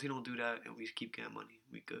 As long as he don't do that and we keep getting money,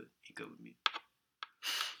 we good. He good with me.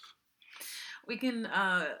 We can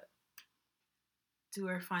do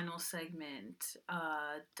our final segment,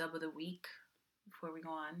 Dub of the Week, before we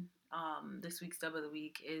go on. This week's Dub of the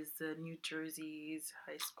Week is the New Jersey's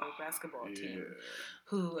high school basketball team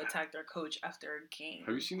who attacked their coach after a game.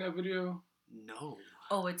 Have you seen that video? No.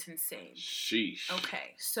 Oh, it's insane. Sheesh.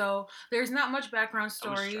 Okay, so there's not much background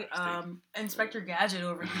story. stressed, Inspector Gadget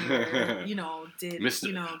over here, did Mr.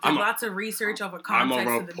 did I'm a- lots of research of a I'm a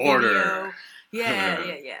context of the reporter. video.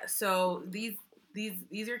 Yeah. So these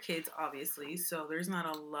are kids, obviously. So there's not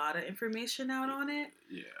a lot of information out on it.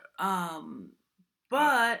 Yeah.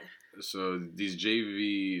 But So these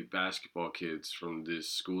JV basketball kids from this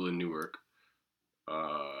school in Newark,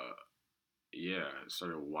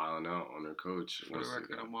 started wilding out on their coach. For the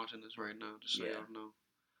record, I'm watching this right now, just so Yeah. y'all know.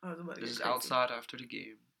 I was about to This get is crazy. outside after the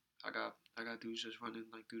game. I got dudes just running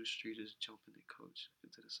like through the street, just jumping their coach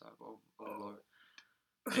into the side. Oh Lord.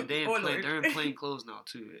 And Oh, Lord. they're in plain clothes now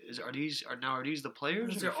too. Are these the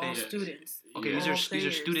players? These or are all fans? students. Okay, Yeah. these are All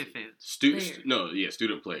student players. fans.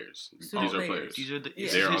 Student players. Student These are players. players. These are the Yeah.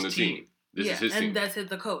 this They're is on his the team. This yeah, is his and team. that's it.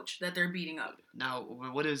 The coach that they're beating up. Now,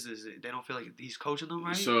 what is this? They don't feel like he's coaching them,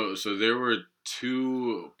 right? So there were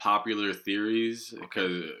two popular theories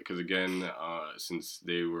because again, since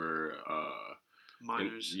they were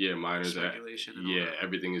minors. minors. Speculation and all Yeah, that.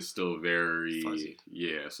 everything is still very Fuzzy.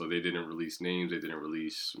 Yeah, so they didn't release names. They didn't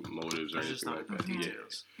release motives or There's just anything not like enough that.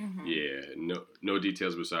 details. Mhm. Yeah, no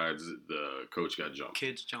details besides the coach got jumped.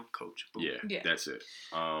 Kids jump coach. Boom. Yeah, Yeah. that's it.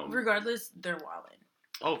 Regardless, they're wilding.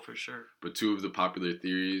 Oh, for sure. But two of the popular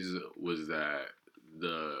theories was that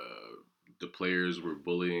the players were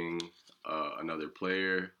bullying another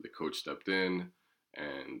player. The coach stepped in,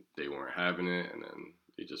 and they weren't having it, and then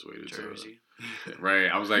they just waited. Jersey. Right.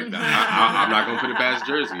 I was like, I'm not gonna put it past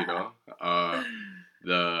Jersey,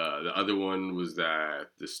 The other one was that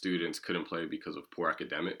the students couldn't play because of poor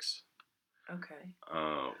academics. Okay,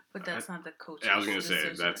 Um, but that's not the coach. I was gonna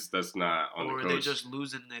say that's not on Or the are coach. they just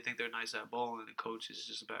losing and they think they're nice at ball and the coach is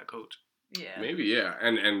just a bad coach? Yeah. Maybe, yeah,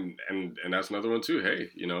 and that's another one too. Hey,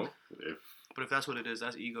 if But if that's what it is,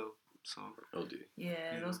 that's ego. So LD, Yeah,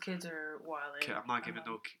 Yeah. those kids are wilding. I'm not giving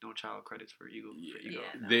no child credits for ego. Yeah,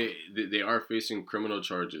 no. they are facing criminal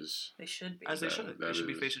charges. They should be. As they That- should. that They should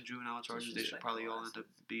be is facing juvenile charges. They should probably all end up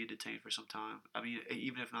disrespectful. being detained for some time. I mean,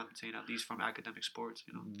 even if not detained, at least from academic sports,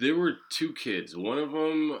 There were two kids. One of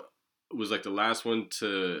them was like the last one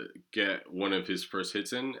to get one of his first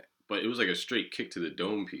hits in, but it was like a straight kick to the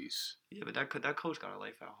dome piece. Yeah, but that coach got a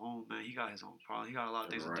life at home, man. He got his own problem. He got a lot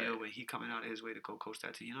of things to deal with. He coming out of his way to go coach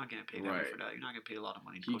that team. You're not getting paid that much for that. You're not getting paid a lot of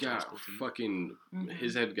money to He coach a high got school team. fucking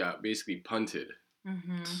his head got basically punted.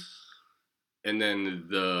 Mm-hmm. And then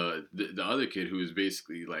the other kid who was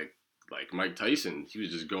basically like like Mike Tyson. He was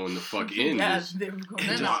just going the fuck in. Yeah, Just they were going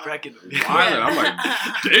Just in on him. wrecking wilding. I'm like,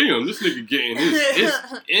 damn, this nigga getting his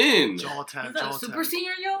in. jaw Is tap, that jaw a super tap.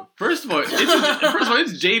 senior, yo? First of all,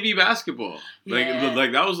 it's JV basketball. Like, Yeah.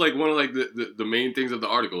 like that was like one of like the main things of the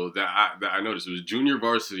article that I noticed. It was junior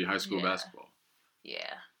varsity high school Yeah. basketball.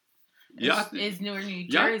 Yeah. Yeah, It's Newark, New Yeah.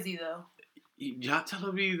 Jersey, though. y'all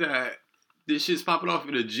telling me that this shit's popping off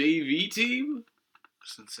in a JV team?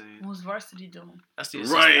 It's insane. What was varsity doing? That's the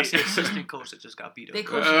Right. assistant coach that just got beat up. They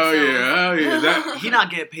coach Oh themselves. yeah, hell yeah. That, He not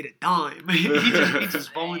getting paid a dime. he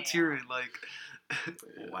just volunteering like.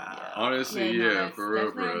 Wow. honestly, Yeah, no, yeah, that's for real,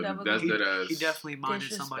 definitely bro. double That's D. dead ass. He definitely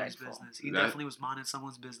minded somebody's Disrespectful. business. He That- definitely was minding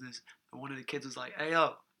someone's business. And one of the kids was like, "Hey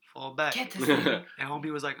yo, fall back." Get this nigga. And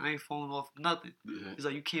homie was like, "I ain't falling off nothing." Yeah. He's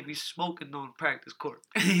like, "You can't be smoking on practice court."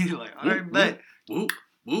 He's like, "All right, Whoop, bet." Whoop,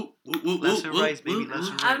 whoop, whoop, whoop, Lesson whoop, rights, baby, whoop, lesson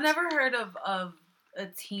whoop. rights. I've never heard of a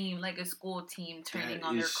team, like a school team, turning That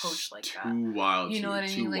on their is coach like that. Too wild. You know what I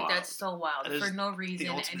too mean? Like, wild. that's so wild. That is For no reason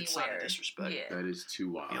the ultimate sign of anywhere. disrespect. Yeah, That is too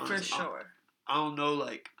wild. Be for honest, sure. I don't know,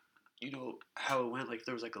 like, you know, how it went. Like,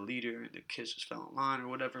 there was like a leader and the kids just fell in line or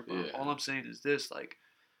whatever. But Yeah. all I'm saying is this: like,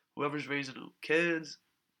 whoever's raising them kids,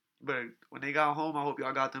 but when they got home, I hope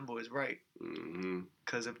y'all got them boys right. Mm-hmm.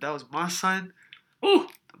 Cause if that was my son, Ooh.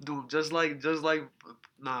 I'm doing just like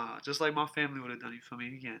my family would have done. You feel me?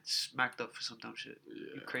 You getting smacked up for some dumb shit. You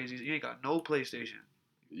Yeah. crazy? You ain't got no PlayStation.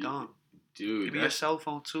 Dumb. Dude, Give me your cell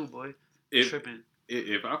phone too, boy. if, Tripping.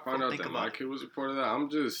 if I find Don't out think that about my it. kid was a part of that, I'm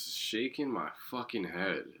just shaking my fucking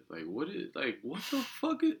head. Like, what the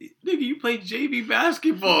fuck is, nigga, you play JV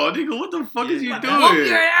basketball, nigga, what the fuck is you Yeah. doing? Whoop your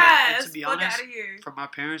And ass! to be Fuck honest, out of here. For my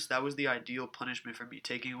parents, that was the ideal punishment for me,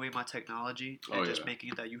 taking away my technology and Oh, just yeah. making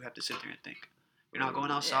it that you have to sit there and think. You're not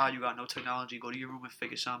going outside. You got no technology. Go to your room and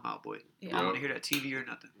figure something out, boy. I Yeah. don't want to hear that TV or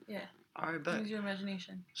nothing. Yeah. All right, bet. Use your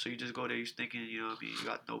imagination. So you just go there, you're thinking, you know what I mean? You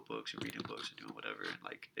got notebooks, you're reading books, you're doing whatever. And,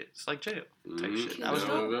 like, it's like jail type Mhm. shit. Kids That was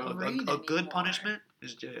don't a read good anymore. punishment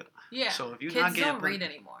is jail. Yeah. So if you're Kids not getting don't read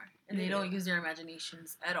anymore, and they Yeah. don't use their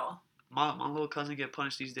imaginations at all. My little cousin get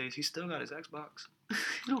punished these days. He still got his Xbox.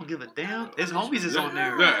 He don't give a damn. kind of His homies is on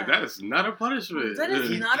there. That's not a punishment. That is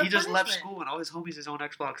He, not a he just left punishment. school and all his homies is on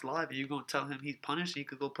Xbox Live. And you gonna tell him he's punished? He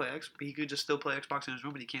could go play X. He could just still play Xbox in his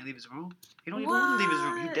room, but he can't leave his room. He don't even want to leave his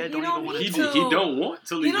room. He What? dead. He Don't don't even want need to. to. He don't want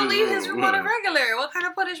to leave He don't leave his room on a What? regular. What kind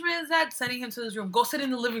of punishment is that? Sending him to his room. Go sit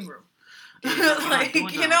in the living room. Yeah, you're not Like, doing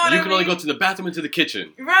you that. know what You I can mean? only go to the bathroom and to the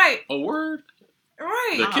kitchen. Right. A word?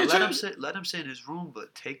 Right. The Nah, kitchen? let him sit in his room,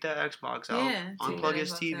 but take that Xbox out. Yeah, take Unplug that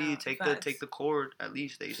his Xbox TV. out. Take Facts. the cord at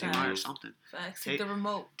least the HDMI or Facts. something. Facts. Take- Take the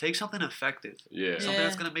remote. Take something effective. Yeah. Something Yeah.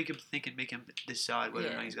 that's gonna make him think and make him decide whether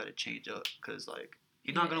or Yeah. not he's got to change up. Cause like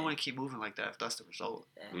he's not gonna Yeah. want to keep moving like that if that's the result.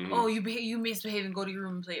 Mhm. Oh, you misbehave and go to your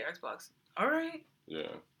room and play your Xbox. All right. Yeah.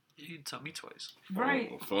 You didn't tell me twice.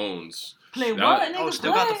 Right. Oh, phones. Play That- what? Nigga, Oh,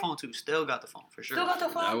 still play. got the phone too. Still got the phone for sure. Still got the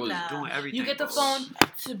phone. That was Nah. doing everything. You get the bro. phone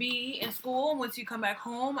to be in school. Once you come back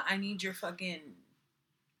home, I need your fucking.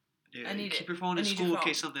 Yeah, I need keep it. your phone I in need your school in phone.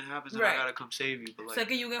 case something happens and Right. I gotta come save you. But like,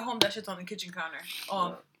 Second you get home, that shit's on the kitchen counter.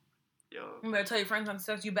 Oh, yo, you better tell your friends not to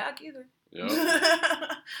text you back either. Yo.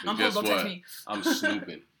 I'm guess home. Don't text what? me. I'm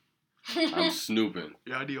snooping. I'm snooping.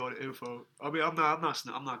 yeah, I need all the info. I mean, I'm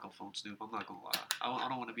not gonna phone snoop. I'm not gonna lie. I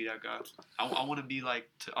don't want to be that guy. I want to be like,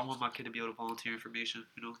 I want my kid to be able to volunteer information.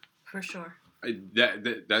 You know. For sure.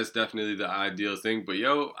 That's definitely the ideal thing. But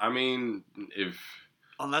yo, I mean, if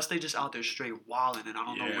Unless they just out there straight wilding, and I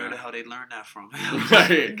don't know Yeah. where the hell they learned that from.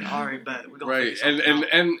 Right. All right, bet. We're gonna right, figure and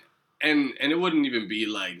something out. it wouldn't even be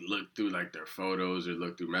like look through like their photos or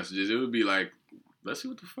look through messages. It would be like, let's see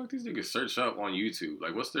what the fuck these niggas search up on YouTube.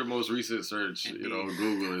 Like, what's their most recent search? You know, Indeed.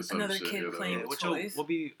 Google or some Another shit. kid You know? playing Yeah, with what will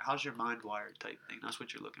be? How's your mind wired type thing? That's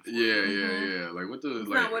what you're looking for. Yeah, Mhm. yeah. Like, what the It's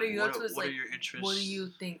like? not what are you What, up to? It's what like, are your interests? what are you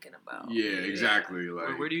thinking about? Yeah, exactly.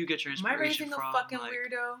 Like, Where do you get your Am I inspiration raising a from? fucking like,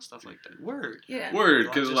 weirdo? Stuff like that. Word. Yeah. word,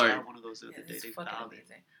 Yo, I because just like, had one of those the Yeah, other day. it's They fucking found me.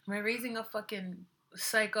 amazing. Am I raising a fucking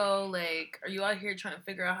psycho? Like, are you out here trying to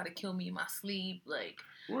figure out how to kill me in my sleep? Like,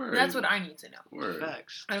 word. that's what I need to know. Word.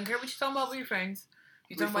 Facts. I don't care what you're talking about with your friends.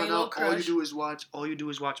 You We talking about find your little out all you crush. do is watch. All you do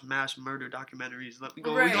is watch mass murder documentaries. Let me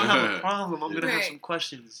go. Right. We're gonna have a problem. I'm gonna have Right. some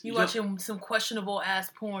questions. You Yeah. watching some questionable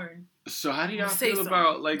ass porn. So how do y'all Say feel something.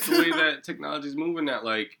 about like the way that technology's moving? That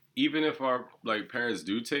like even if our like parents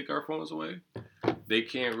do take our phones away, they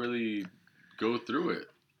can't really go through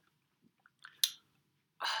it.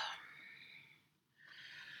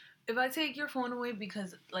 If I take your phone away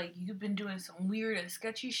because like you've been doing some weird and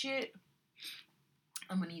sketchy shit,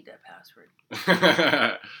 I'm gonna need that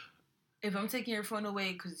password. If I'm taking your phone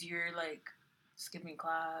away because you're like skipping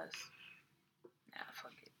class, nah,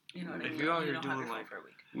 fuck it. You know what I If mean? you're out You here don't have doing, your phone like- for a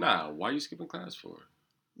week. Nah, why you skipping class for?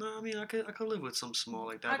 No, I mean I could live with some small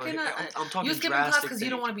like that. I But cannot. I'm talking You skipping drastic class because you things.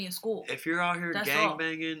 don't want to be in school. If you're out here That's gang all.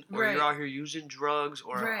 banging, or Right. you're out here using drugs,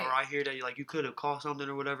 or Right. I hear that you could have caught something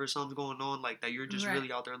or whatever, something's going on, like that you're just Right.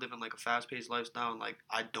 really out there living like a fast paced lifestyle, and like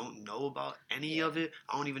I don't know about any Yeah. of it.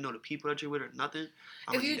 I don't even know the people that you're with or nothing.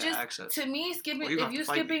 I'm If gonna you need just access. to me skipping, Or you if gonna have to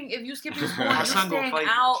fight me. you skipping school My and you son gonna staying fight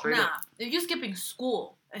me, out, straight nah. up. If you skipping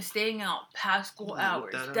school and staying out past school I'm gonna look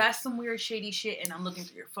hours, that up. that's some weird shady shit, and I'm looking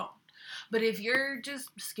through your phone. But if you're just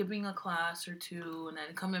skipping a class or two and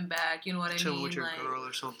then coming back, you know what I Chilling mean? with your like, girl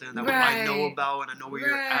or something that I know Right. about, and I know where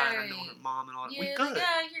you're at, and I know her Right. mom and all that. Yeah, We like, good.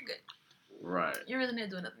 yeah, you're good. Right. You're really not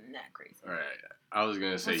doing nothing that crazy. All right. I was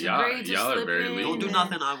gonna say Once y'all your grades are y'all are very slipping, Don't do lenient.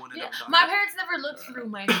 nothing I wouldn't Yeah, have done. my parents never looked through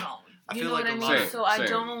my phone. I You feel know like what I a mean? lot of- So I Same.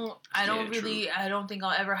 don't Yeah, really, I don't think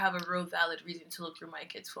I'll ever have a real valid reason to look through my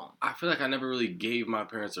kid's phone. I feel like I never really gave my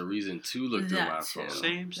parents a reason to look through That my too. phone.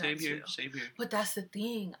 Same That here. too. Same here. But that's the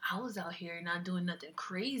thing. I was out here not doing nothing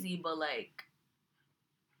crazy, but like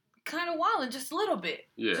kind of wilding just a little bit,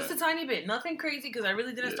 Yeah. just a tiny bit. Nothing crazy because I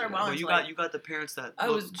really didn't Yeah. start Well, wilding. But till, you got the parents that I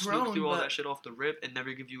was snoop grown, through all but- that shit off the rip and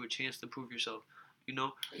never give you a chance to prove yourself. You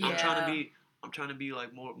know, yeah. I'm trying to be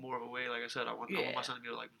like more of a way. Like I said, I want Yeah. my son to be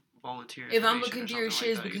like volunteer. If I'm information looking or through your something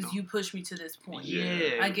shiz like that, because you pushed me to this point.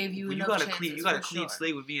 Yeah, I gave you Well, enough got a chances, clean, you got a for clean sure.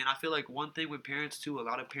 slate with me, and I feel like one thing with parents too. A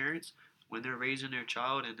lot of parents, when they're raising their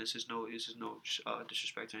child, and this is no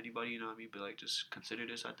disrespect to anybody, you know what I mean, but like just consider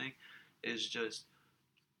this. I think is just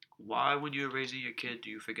why when you're raising your kid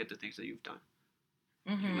do you forget the things that you've done?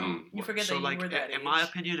 Mm-hmm. You know, You forget so that like you were that in age. my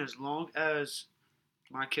opinion, as long as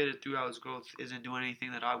my kid throughout his growth isn't doing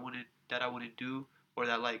anything that I wouldn't do, or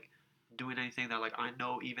that like doing anything that like I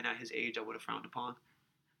know even at his age I would have frowned upon,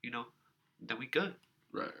 you know, then we good.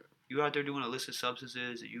 Right. You out there doing illicit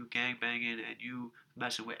substances and you gang banging and you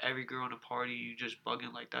messing with every girl in the party, you just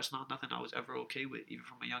bugging, like that's not nothing I was ever okay with, even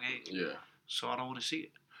from a young age. Yeah. So I don't want to see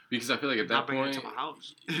it. Because I feel like at Not that bringing point, it to my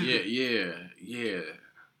house. yeah.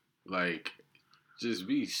 Like, just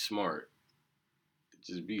be smart.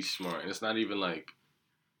 Just be smart, and it's not even like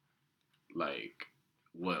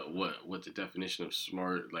what the definition of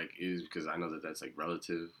smart like is, because I know that that's like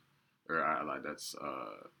relative, or I like that's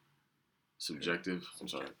subjective. I'm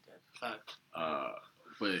sorry. Fact.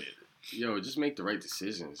 But yo, just make the right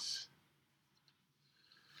decisions.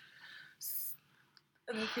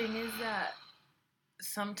 The thing is that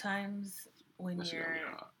sometimes when Unless you're, got me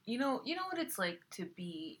hot. you know what it's like to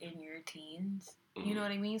be in your teens. You Mhm. know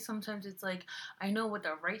what I mean? Sometimes it's like I know what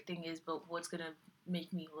the right thing is, but what's gonna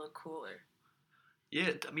make me look cooler?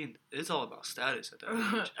 Yeah, I mean, it's all about status at that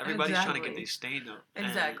age. Everybody's trying to get their stain up. and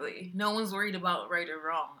Exactly. No one's worried about right or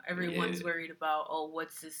wrong. Everyone's Yeah. worried about, oh,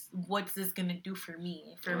 what's this gonna do for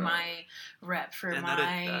me, for Right. my rep, for And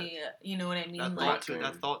my, you know what I mean? That Like,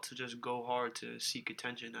 thought to just go hard to seek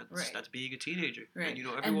attention. Right. That's being a teenager. Right. And you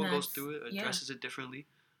know And everyone goes that's- through it, yeah. addresses it differently.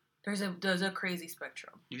 there's a crazy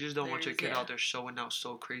spectrum. You just don't want your There's- kid yeah. out there showing out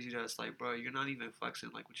so crazy that it's like, bro, you're not even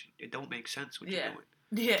flexing. Like, it don't make sense what Yeah. you're doing.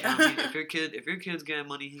 Yeah. You know what I mean? If your kid's getting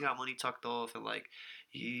money, he got money tucked off, and like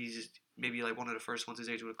he's maybe like one of the first ones his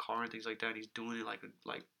age with a car and things like that. And he's doing it like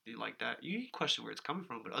that. You question where it's coming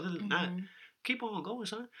from, but other than that, Mhm. keep on going,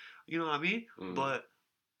 son. You know what I mean? Mhm. But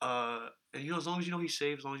and you know, as long as you know he's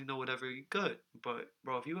safe, as long as you know whatever, you're good. But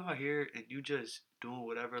bro, if you out here and you just doing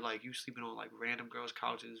whatever, like you sleeping on like random girls'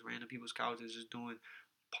 couches, random people's couches, just doing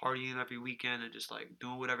partying every weekend and just like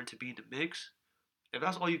doing whatever to be in the mix. If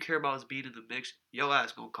that's all you care about is being in the mix, your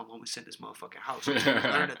ass gonna come home and sit in this motherfucking house. Learn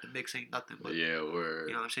that the mix ain't nothing but, Yeah, word.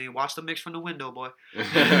 you know what I'm saying? Watch the mix from the window, boy.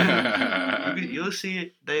 Yeah, You'll see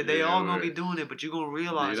it. They all gonna be word. doing it, but you gonna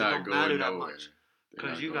realize it You're don't not matter going that nowhere. much. You're Because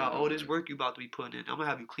not you going got all this nowhere. work you about to be putting in. I'm gonna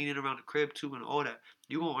have you cleaning around the crib too and all that.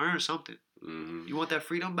 You gonna earn something. Mhm. You want that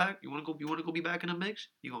freedom back? You wanna go be back in the mix?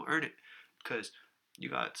 You gonna earn it. Cause you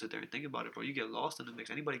gotta sit there and think about it, bro. You get lost in the mix.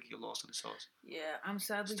 Anybody can get lost in the sauce. Yeah, I'm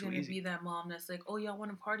sadly It's too gonna easy. be that mom that's like, oh, y'all want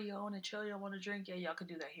to party, y'all want to chill, y'all want to drink, yeah, y'all could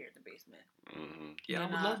do that here in the basement. Mhm. Yeah, I You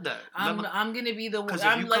would know, love that. I'm gonna be the 'Cause if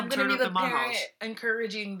I'm you like come gonna turn be up the in my parent house-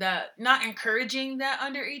 encouraging that, not encouraging that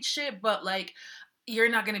underage shit, but like you're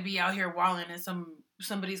not gonna be out here wilding in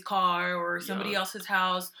somebody's car or somebody Yeah. else's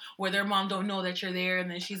house where their mom don't know that you're there, and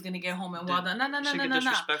then she's gonna get home and Then wild out. No. Shit get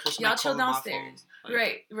disrespectful. Y'all Somebody chill calling my downstairs. phone.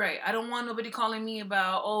 Like, Right. I don't want nobody calling me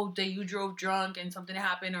about, oh, that you drove drunk and something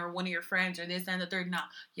happened, or one of your friends, or this and the third. Nah,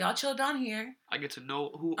 y'all chill down here. I get to know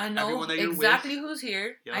who I know everyone that you're exactly with. who's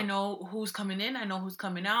here. Yeah. I know who's coming in. I know who's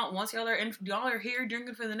coming out. Once y'all are here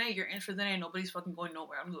drinking for the night, you're in for the night. Nobody's fucking going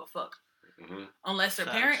nowhere. I don't give a fuck. Mhm. Unless their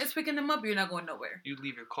Facts. parent is picking them up, you're not going nowhere. You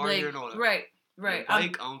leave your car Like, here and all that. right. Your I'm-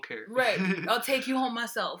 bike, I don't care. Right. I'll take you home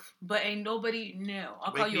myself. But ain't nobody, no.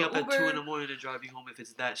 I'll call Wake you me an up Uber. at 2 a.m. to drive you home if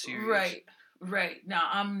it's that serious. Right. Right. Now,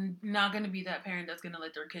 I'm not going to be that parent that's going to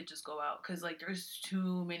let their kid just go out. Because, like, there's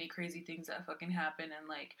too many crazy things that fucking happen. And,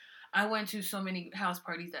 like, I went to so many house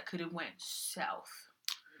parties that could have went south.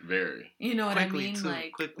 Very. You know what Quickly, I mean? too.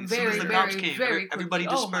 Like, Quickly. As soon very, as the cops very, came, very everybody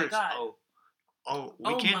quickly. dispersed. Oh, my God.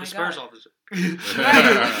 We Oh can't my disperse, God. officer.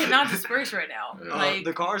 Right. We cannot disperse right now. Yeah. Like,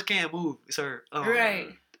 The cars can't move, sir. right.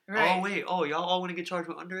 Right. Oh, wait. Oh, y'all all want to get charged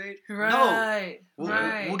with underage? Right. No.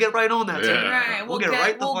 Right. We'll get right on that, Yeah. too. Right. We'll get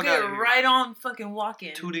right the fuck out of here. right on fucking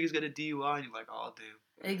walking. 2 niggas get a DUI and you're like, oh,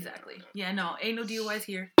 damn. Exactly. Yeah, no. Ain't no DUIs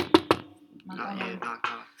here. Not yet. Knock.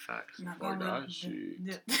 Facts. Not Fuck going that shit.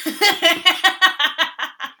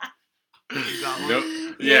 You got one?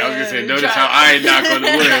 Nope. Yeah, I was gonna say, notice drive- how I ain't knock on the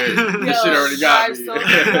wood. This shit already got drive me. sober,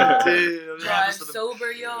 Damn, drive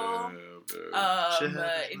sober, y'all. Shit happens, If you man.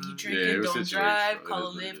 Yeah, drinking, it was don't situational. drive. It Call a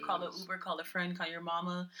is what Lyft, it call an is. Uber, call a friend, call your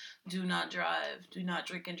mama. Do not drive. Do not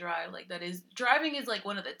drink and drive. Like driving is like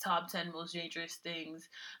one of the top 10 most dangerous things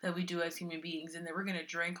that we do as human beings. And then we're gonna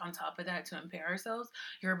drink on top of that to impair ourselves.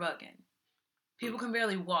 You're bugging. People can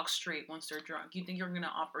barely walk straight once they're drunk. You think you're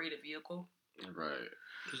gonna operate a vehicle? Right.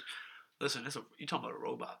 Listen, you talking about a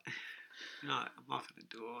robot. I'm not finna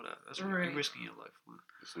do all that. That's Right. you're risking your life, man.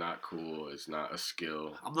 It's not cool. It's not a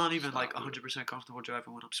skill. I'm not even It's like not 100% comfortable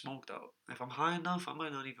driving when I'm smoked out. If I'm high enough, I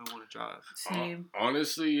might not even want to drive. Same.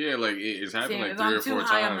 Honestly, yeah, like it's happened Same. like If 3 I'm or too 4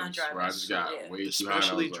 high, I'm not times driving. where I just got Yeah. way too high.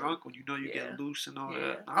 Especially and I was drunk when you know you Yeah. get loose and all Yeah.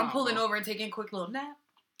 that. I'm Nah, pulling bro. over and taking a quick little nap.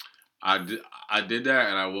 I did that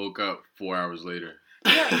and I woke up 4 hours later.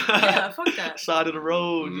 Yeah, fuck that. Side of the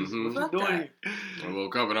road. Just, Mhm. what you Fuck doing? I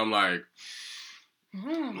woke up and I'm like,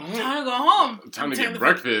 Time to go home. time to Time get to-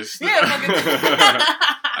 breakfast. Yeah, fucking.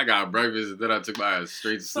 I got breakfast and then I took my ass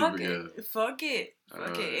straight to sleep Fuck again. it. Fuck it.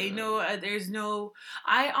 Ain't no, there's no,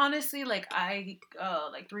 I honestly, like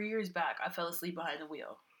 3 years back, I fell asleep behind the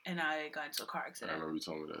wheel and I got into a car I accident. remember you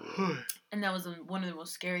told me that. Yeah. And that was one of the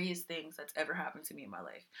most scariest things that's ever happened to me in my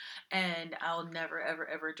life. And I'll never, ever,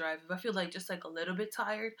 ever drive. If I feel like just like a little bit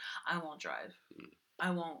tired, I won't drive.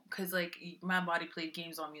 I won't. Because like my body played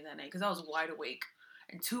games on me that night because I was wide awake.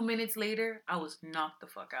 And 2 minutes later, I was knocked the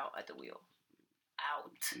fuck out at the wheel.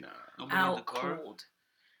 Out. Nah. Nobody in the Out car? cold.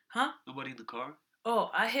 Huh? Nobody in the car? Oh,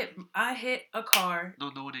 I hit a car. No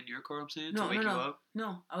one in your car, I'm saying? No, to wake no, you no. up?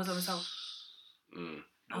 No, I was by myself. Mm.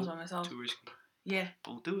 I was Nope. by myself. Too risky. Yeah.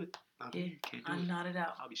 Don't do it. Yeah. Can't do I it. nodded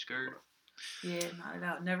out. I'll be scared. Yeah, nodded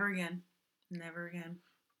out. Never again. Never again.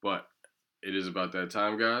 But it is about that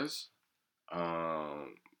time, guys.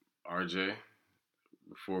 RJ,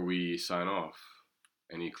 before we sign off,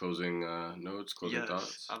 any closing notes, closing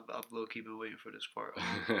thoughts? I've low-key been waiting for this part.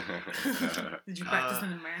 Did you practice in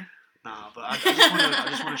the mirror? Nah, but I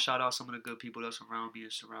just want to shout out some of the good people that surround me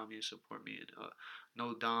and support me. And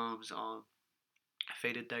No Doms,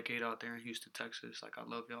 Faded Decade out there in Houston, Texas. Like, I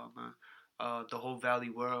love y'all, man. The whole Valley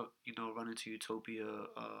world, running to Utopia,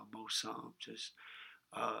 most just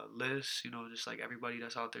Liz, just like everybody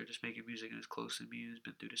that's out there just making music and is close to me and has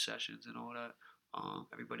been through the sessions and all that.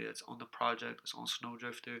 Everybody that's on the project, that's on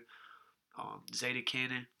Snowdrifter. Zeta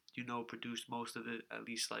Cannon, produced most of it, at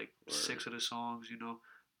least like 6 of the songs,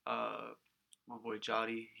 my boy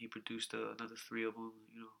Jody, he produced another 3 of them,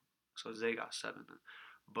 so Zay got 7 then.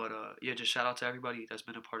 But yeah, just shout out to everybody that's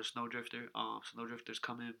been a part of Snowdrifter. Snowdrifter's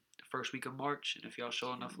coming the first week of March, and if y'all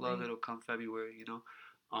show enough love, it'll come February,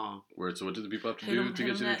 Word. So what do the people have to Hit do 'em- to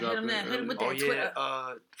hit get 'em you that- to drop hit 'em that- it? hit 'em with early? that.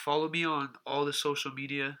 Twitter. Follow me on all the social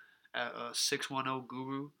media at 610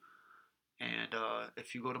 Guru, and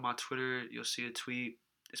if you go to my Twitter, you'll see a tweet.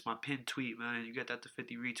 It's my pinned tweet, man. You get that to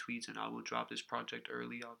 50 retweets, and I will drop this project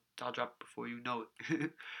early. I'll drop it before you know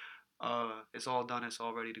it. It's all done. It's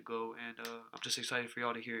all ready to go, and I'm just excited for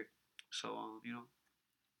y'all to hear it. So,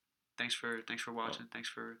 thanks for watching. Thanks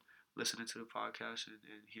for listening to the podcast and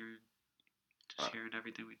hearing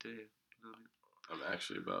everything we did. You know what I mean? I'm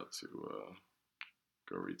actually about to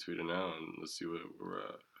go retweet it now and let's see what we're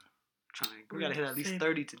at. We gotta hit at least Same.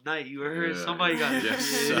 30 tonight. You heard? Yeah. Somebody got it.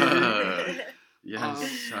 Yes, Yeah. Yes.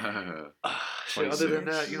 Shit, other than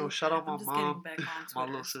 26. that, shout out my I'm just getting mom, back on my Twitter,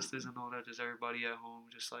 little so. sisters and all that, just everybody at home.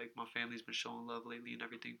 Just like my family's been showing love lately and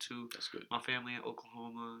everything too. That's good. My family in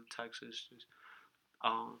Oklahoma, Texas, just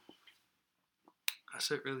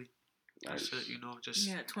that's it really. Nice. That's it, just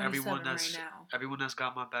Yeah, 27 everyone that's right now. everyone that's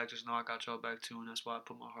got my back, just know I got y'all back too, and that's why I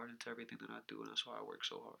put my heart into everything that I do, and that's why I work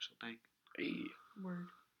so hard. So thank you. Hey, Word.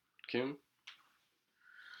 Kim.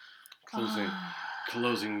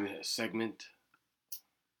 Closing segment.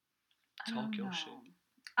 I Talk don't your know.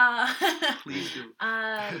 shit. Please do.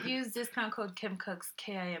 Use discount code Kim Cooks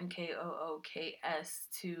KIMKOOKS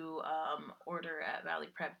to order at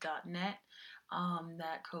valleyprep.net.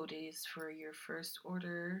 That code is for your first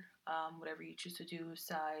order whatever you choose to do,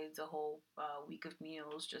 sides, a whole week of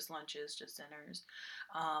meals, just lunches, just dinners.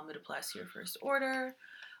 It applies to your first order.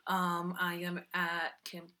 I am at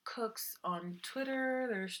Kim Cooks on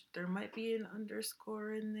Twitter. There might be an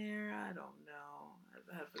underscore in there. I don't know.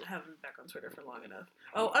 I haven't been back on Twitter for long enough.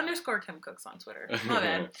 Oh, underscore Kim Cooks on Twitter. My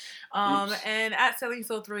bad. And at Selling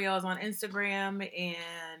Soul 3L is on Instagram,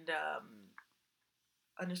 and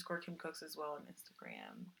underscore Kim Cooks as well on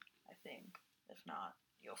Instagram, I think. If not,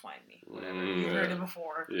 you'll find me. Whatever. You heard it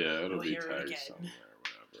before. Yeah, it'll You'll be hear it tagged again. somewhere,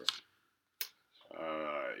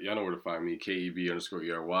 whatever. Y'all know where to find me.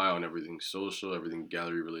 KEB_ERY on everything social. Everything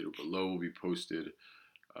gallery related below will be posted.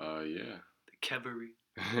 Yeah. The Kevery.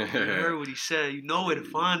 You heard what he said. You know where to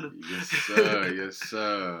find him. Yes, sir. Yes,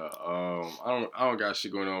 sir. I don't got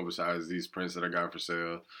shit going on besides these prints that I got for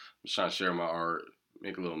sale. I'm just trying to share my art,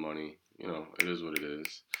 make a little money. You know, it is what it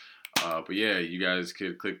is. But yeah, you guys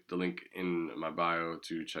could click the link in my bio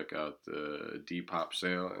to check out the Depop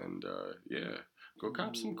sale, and yeah, go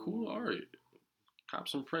cop some cool art, cop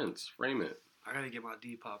some prints, frame it. I gotta get my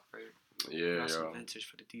Depop right. Yeah, got some yo. vintage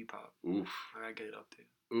for the Depop. Oof. I gotta get it up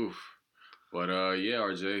there. Oof. But yeah,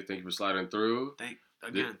 RJ, thank you for sliding through. Thank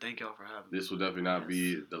y'all for having me. This will definitely not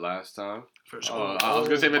be the last time. For sure. I was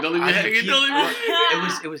gonna say, man, don't leave me hanging. Don't leave me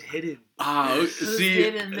hanging. It was hidden.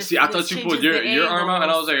 See, I thought you pulled your arm out,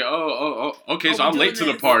 and I was like, okay, so I'm late to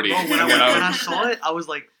the party. Bro, when I saw it, I was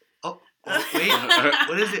like, wait,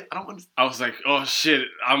 what is it? I don't understand. I was like, oh shit,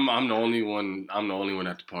 I'm the only one. I'm the only one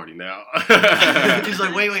at the party now. He's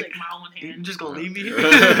like, wait, Like my own hand. you just gonna leave me here?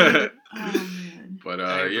 Oh man. But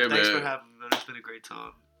Hey, yeah, thanks man. for having me, man. It's been a great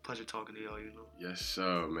time. Pleasure talking to y'all. You know. Yes,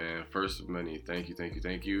 sir, man. First of many. Thank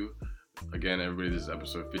you. Again, everybody, this is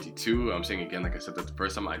episode 52. I'm saying again, like I said that the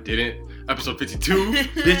first time I didn't. Episode 52,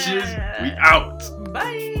 bitches. We out.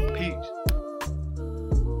 Bye. Peace.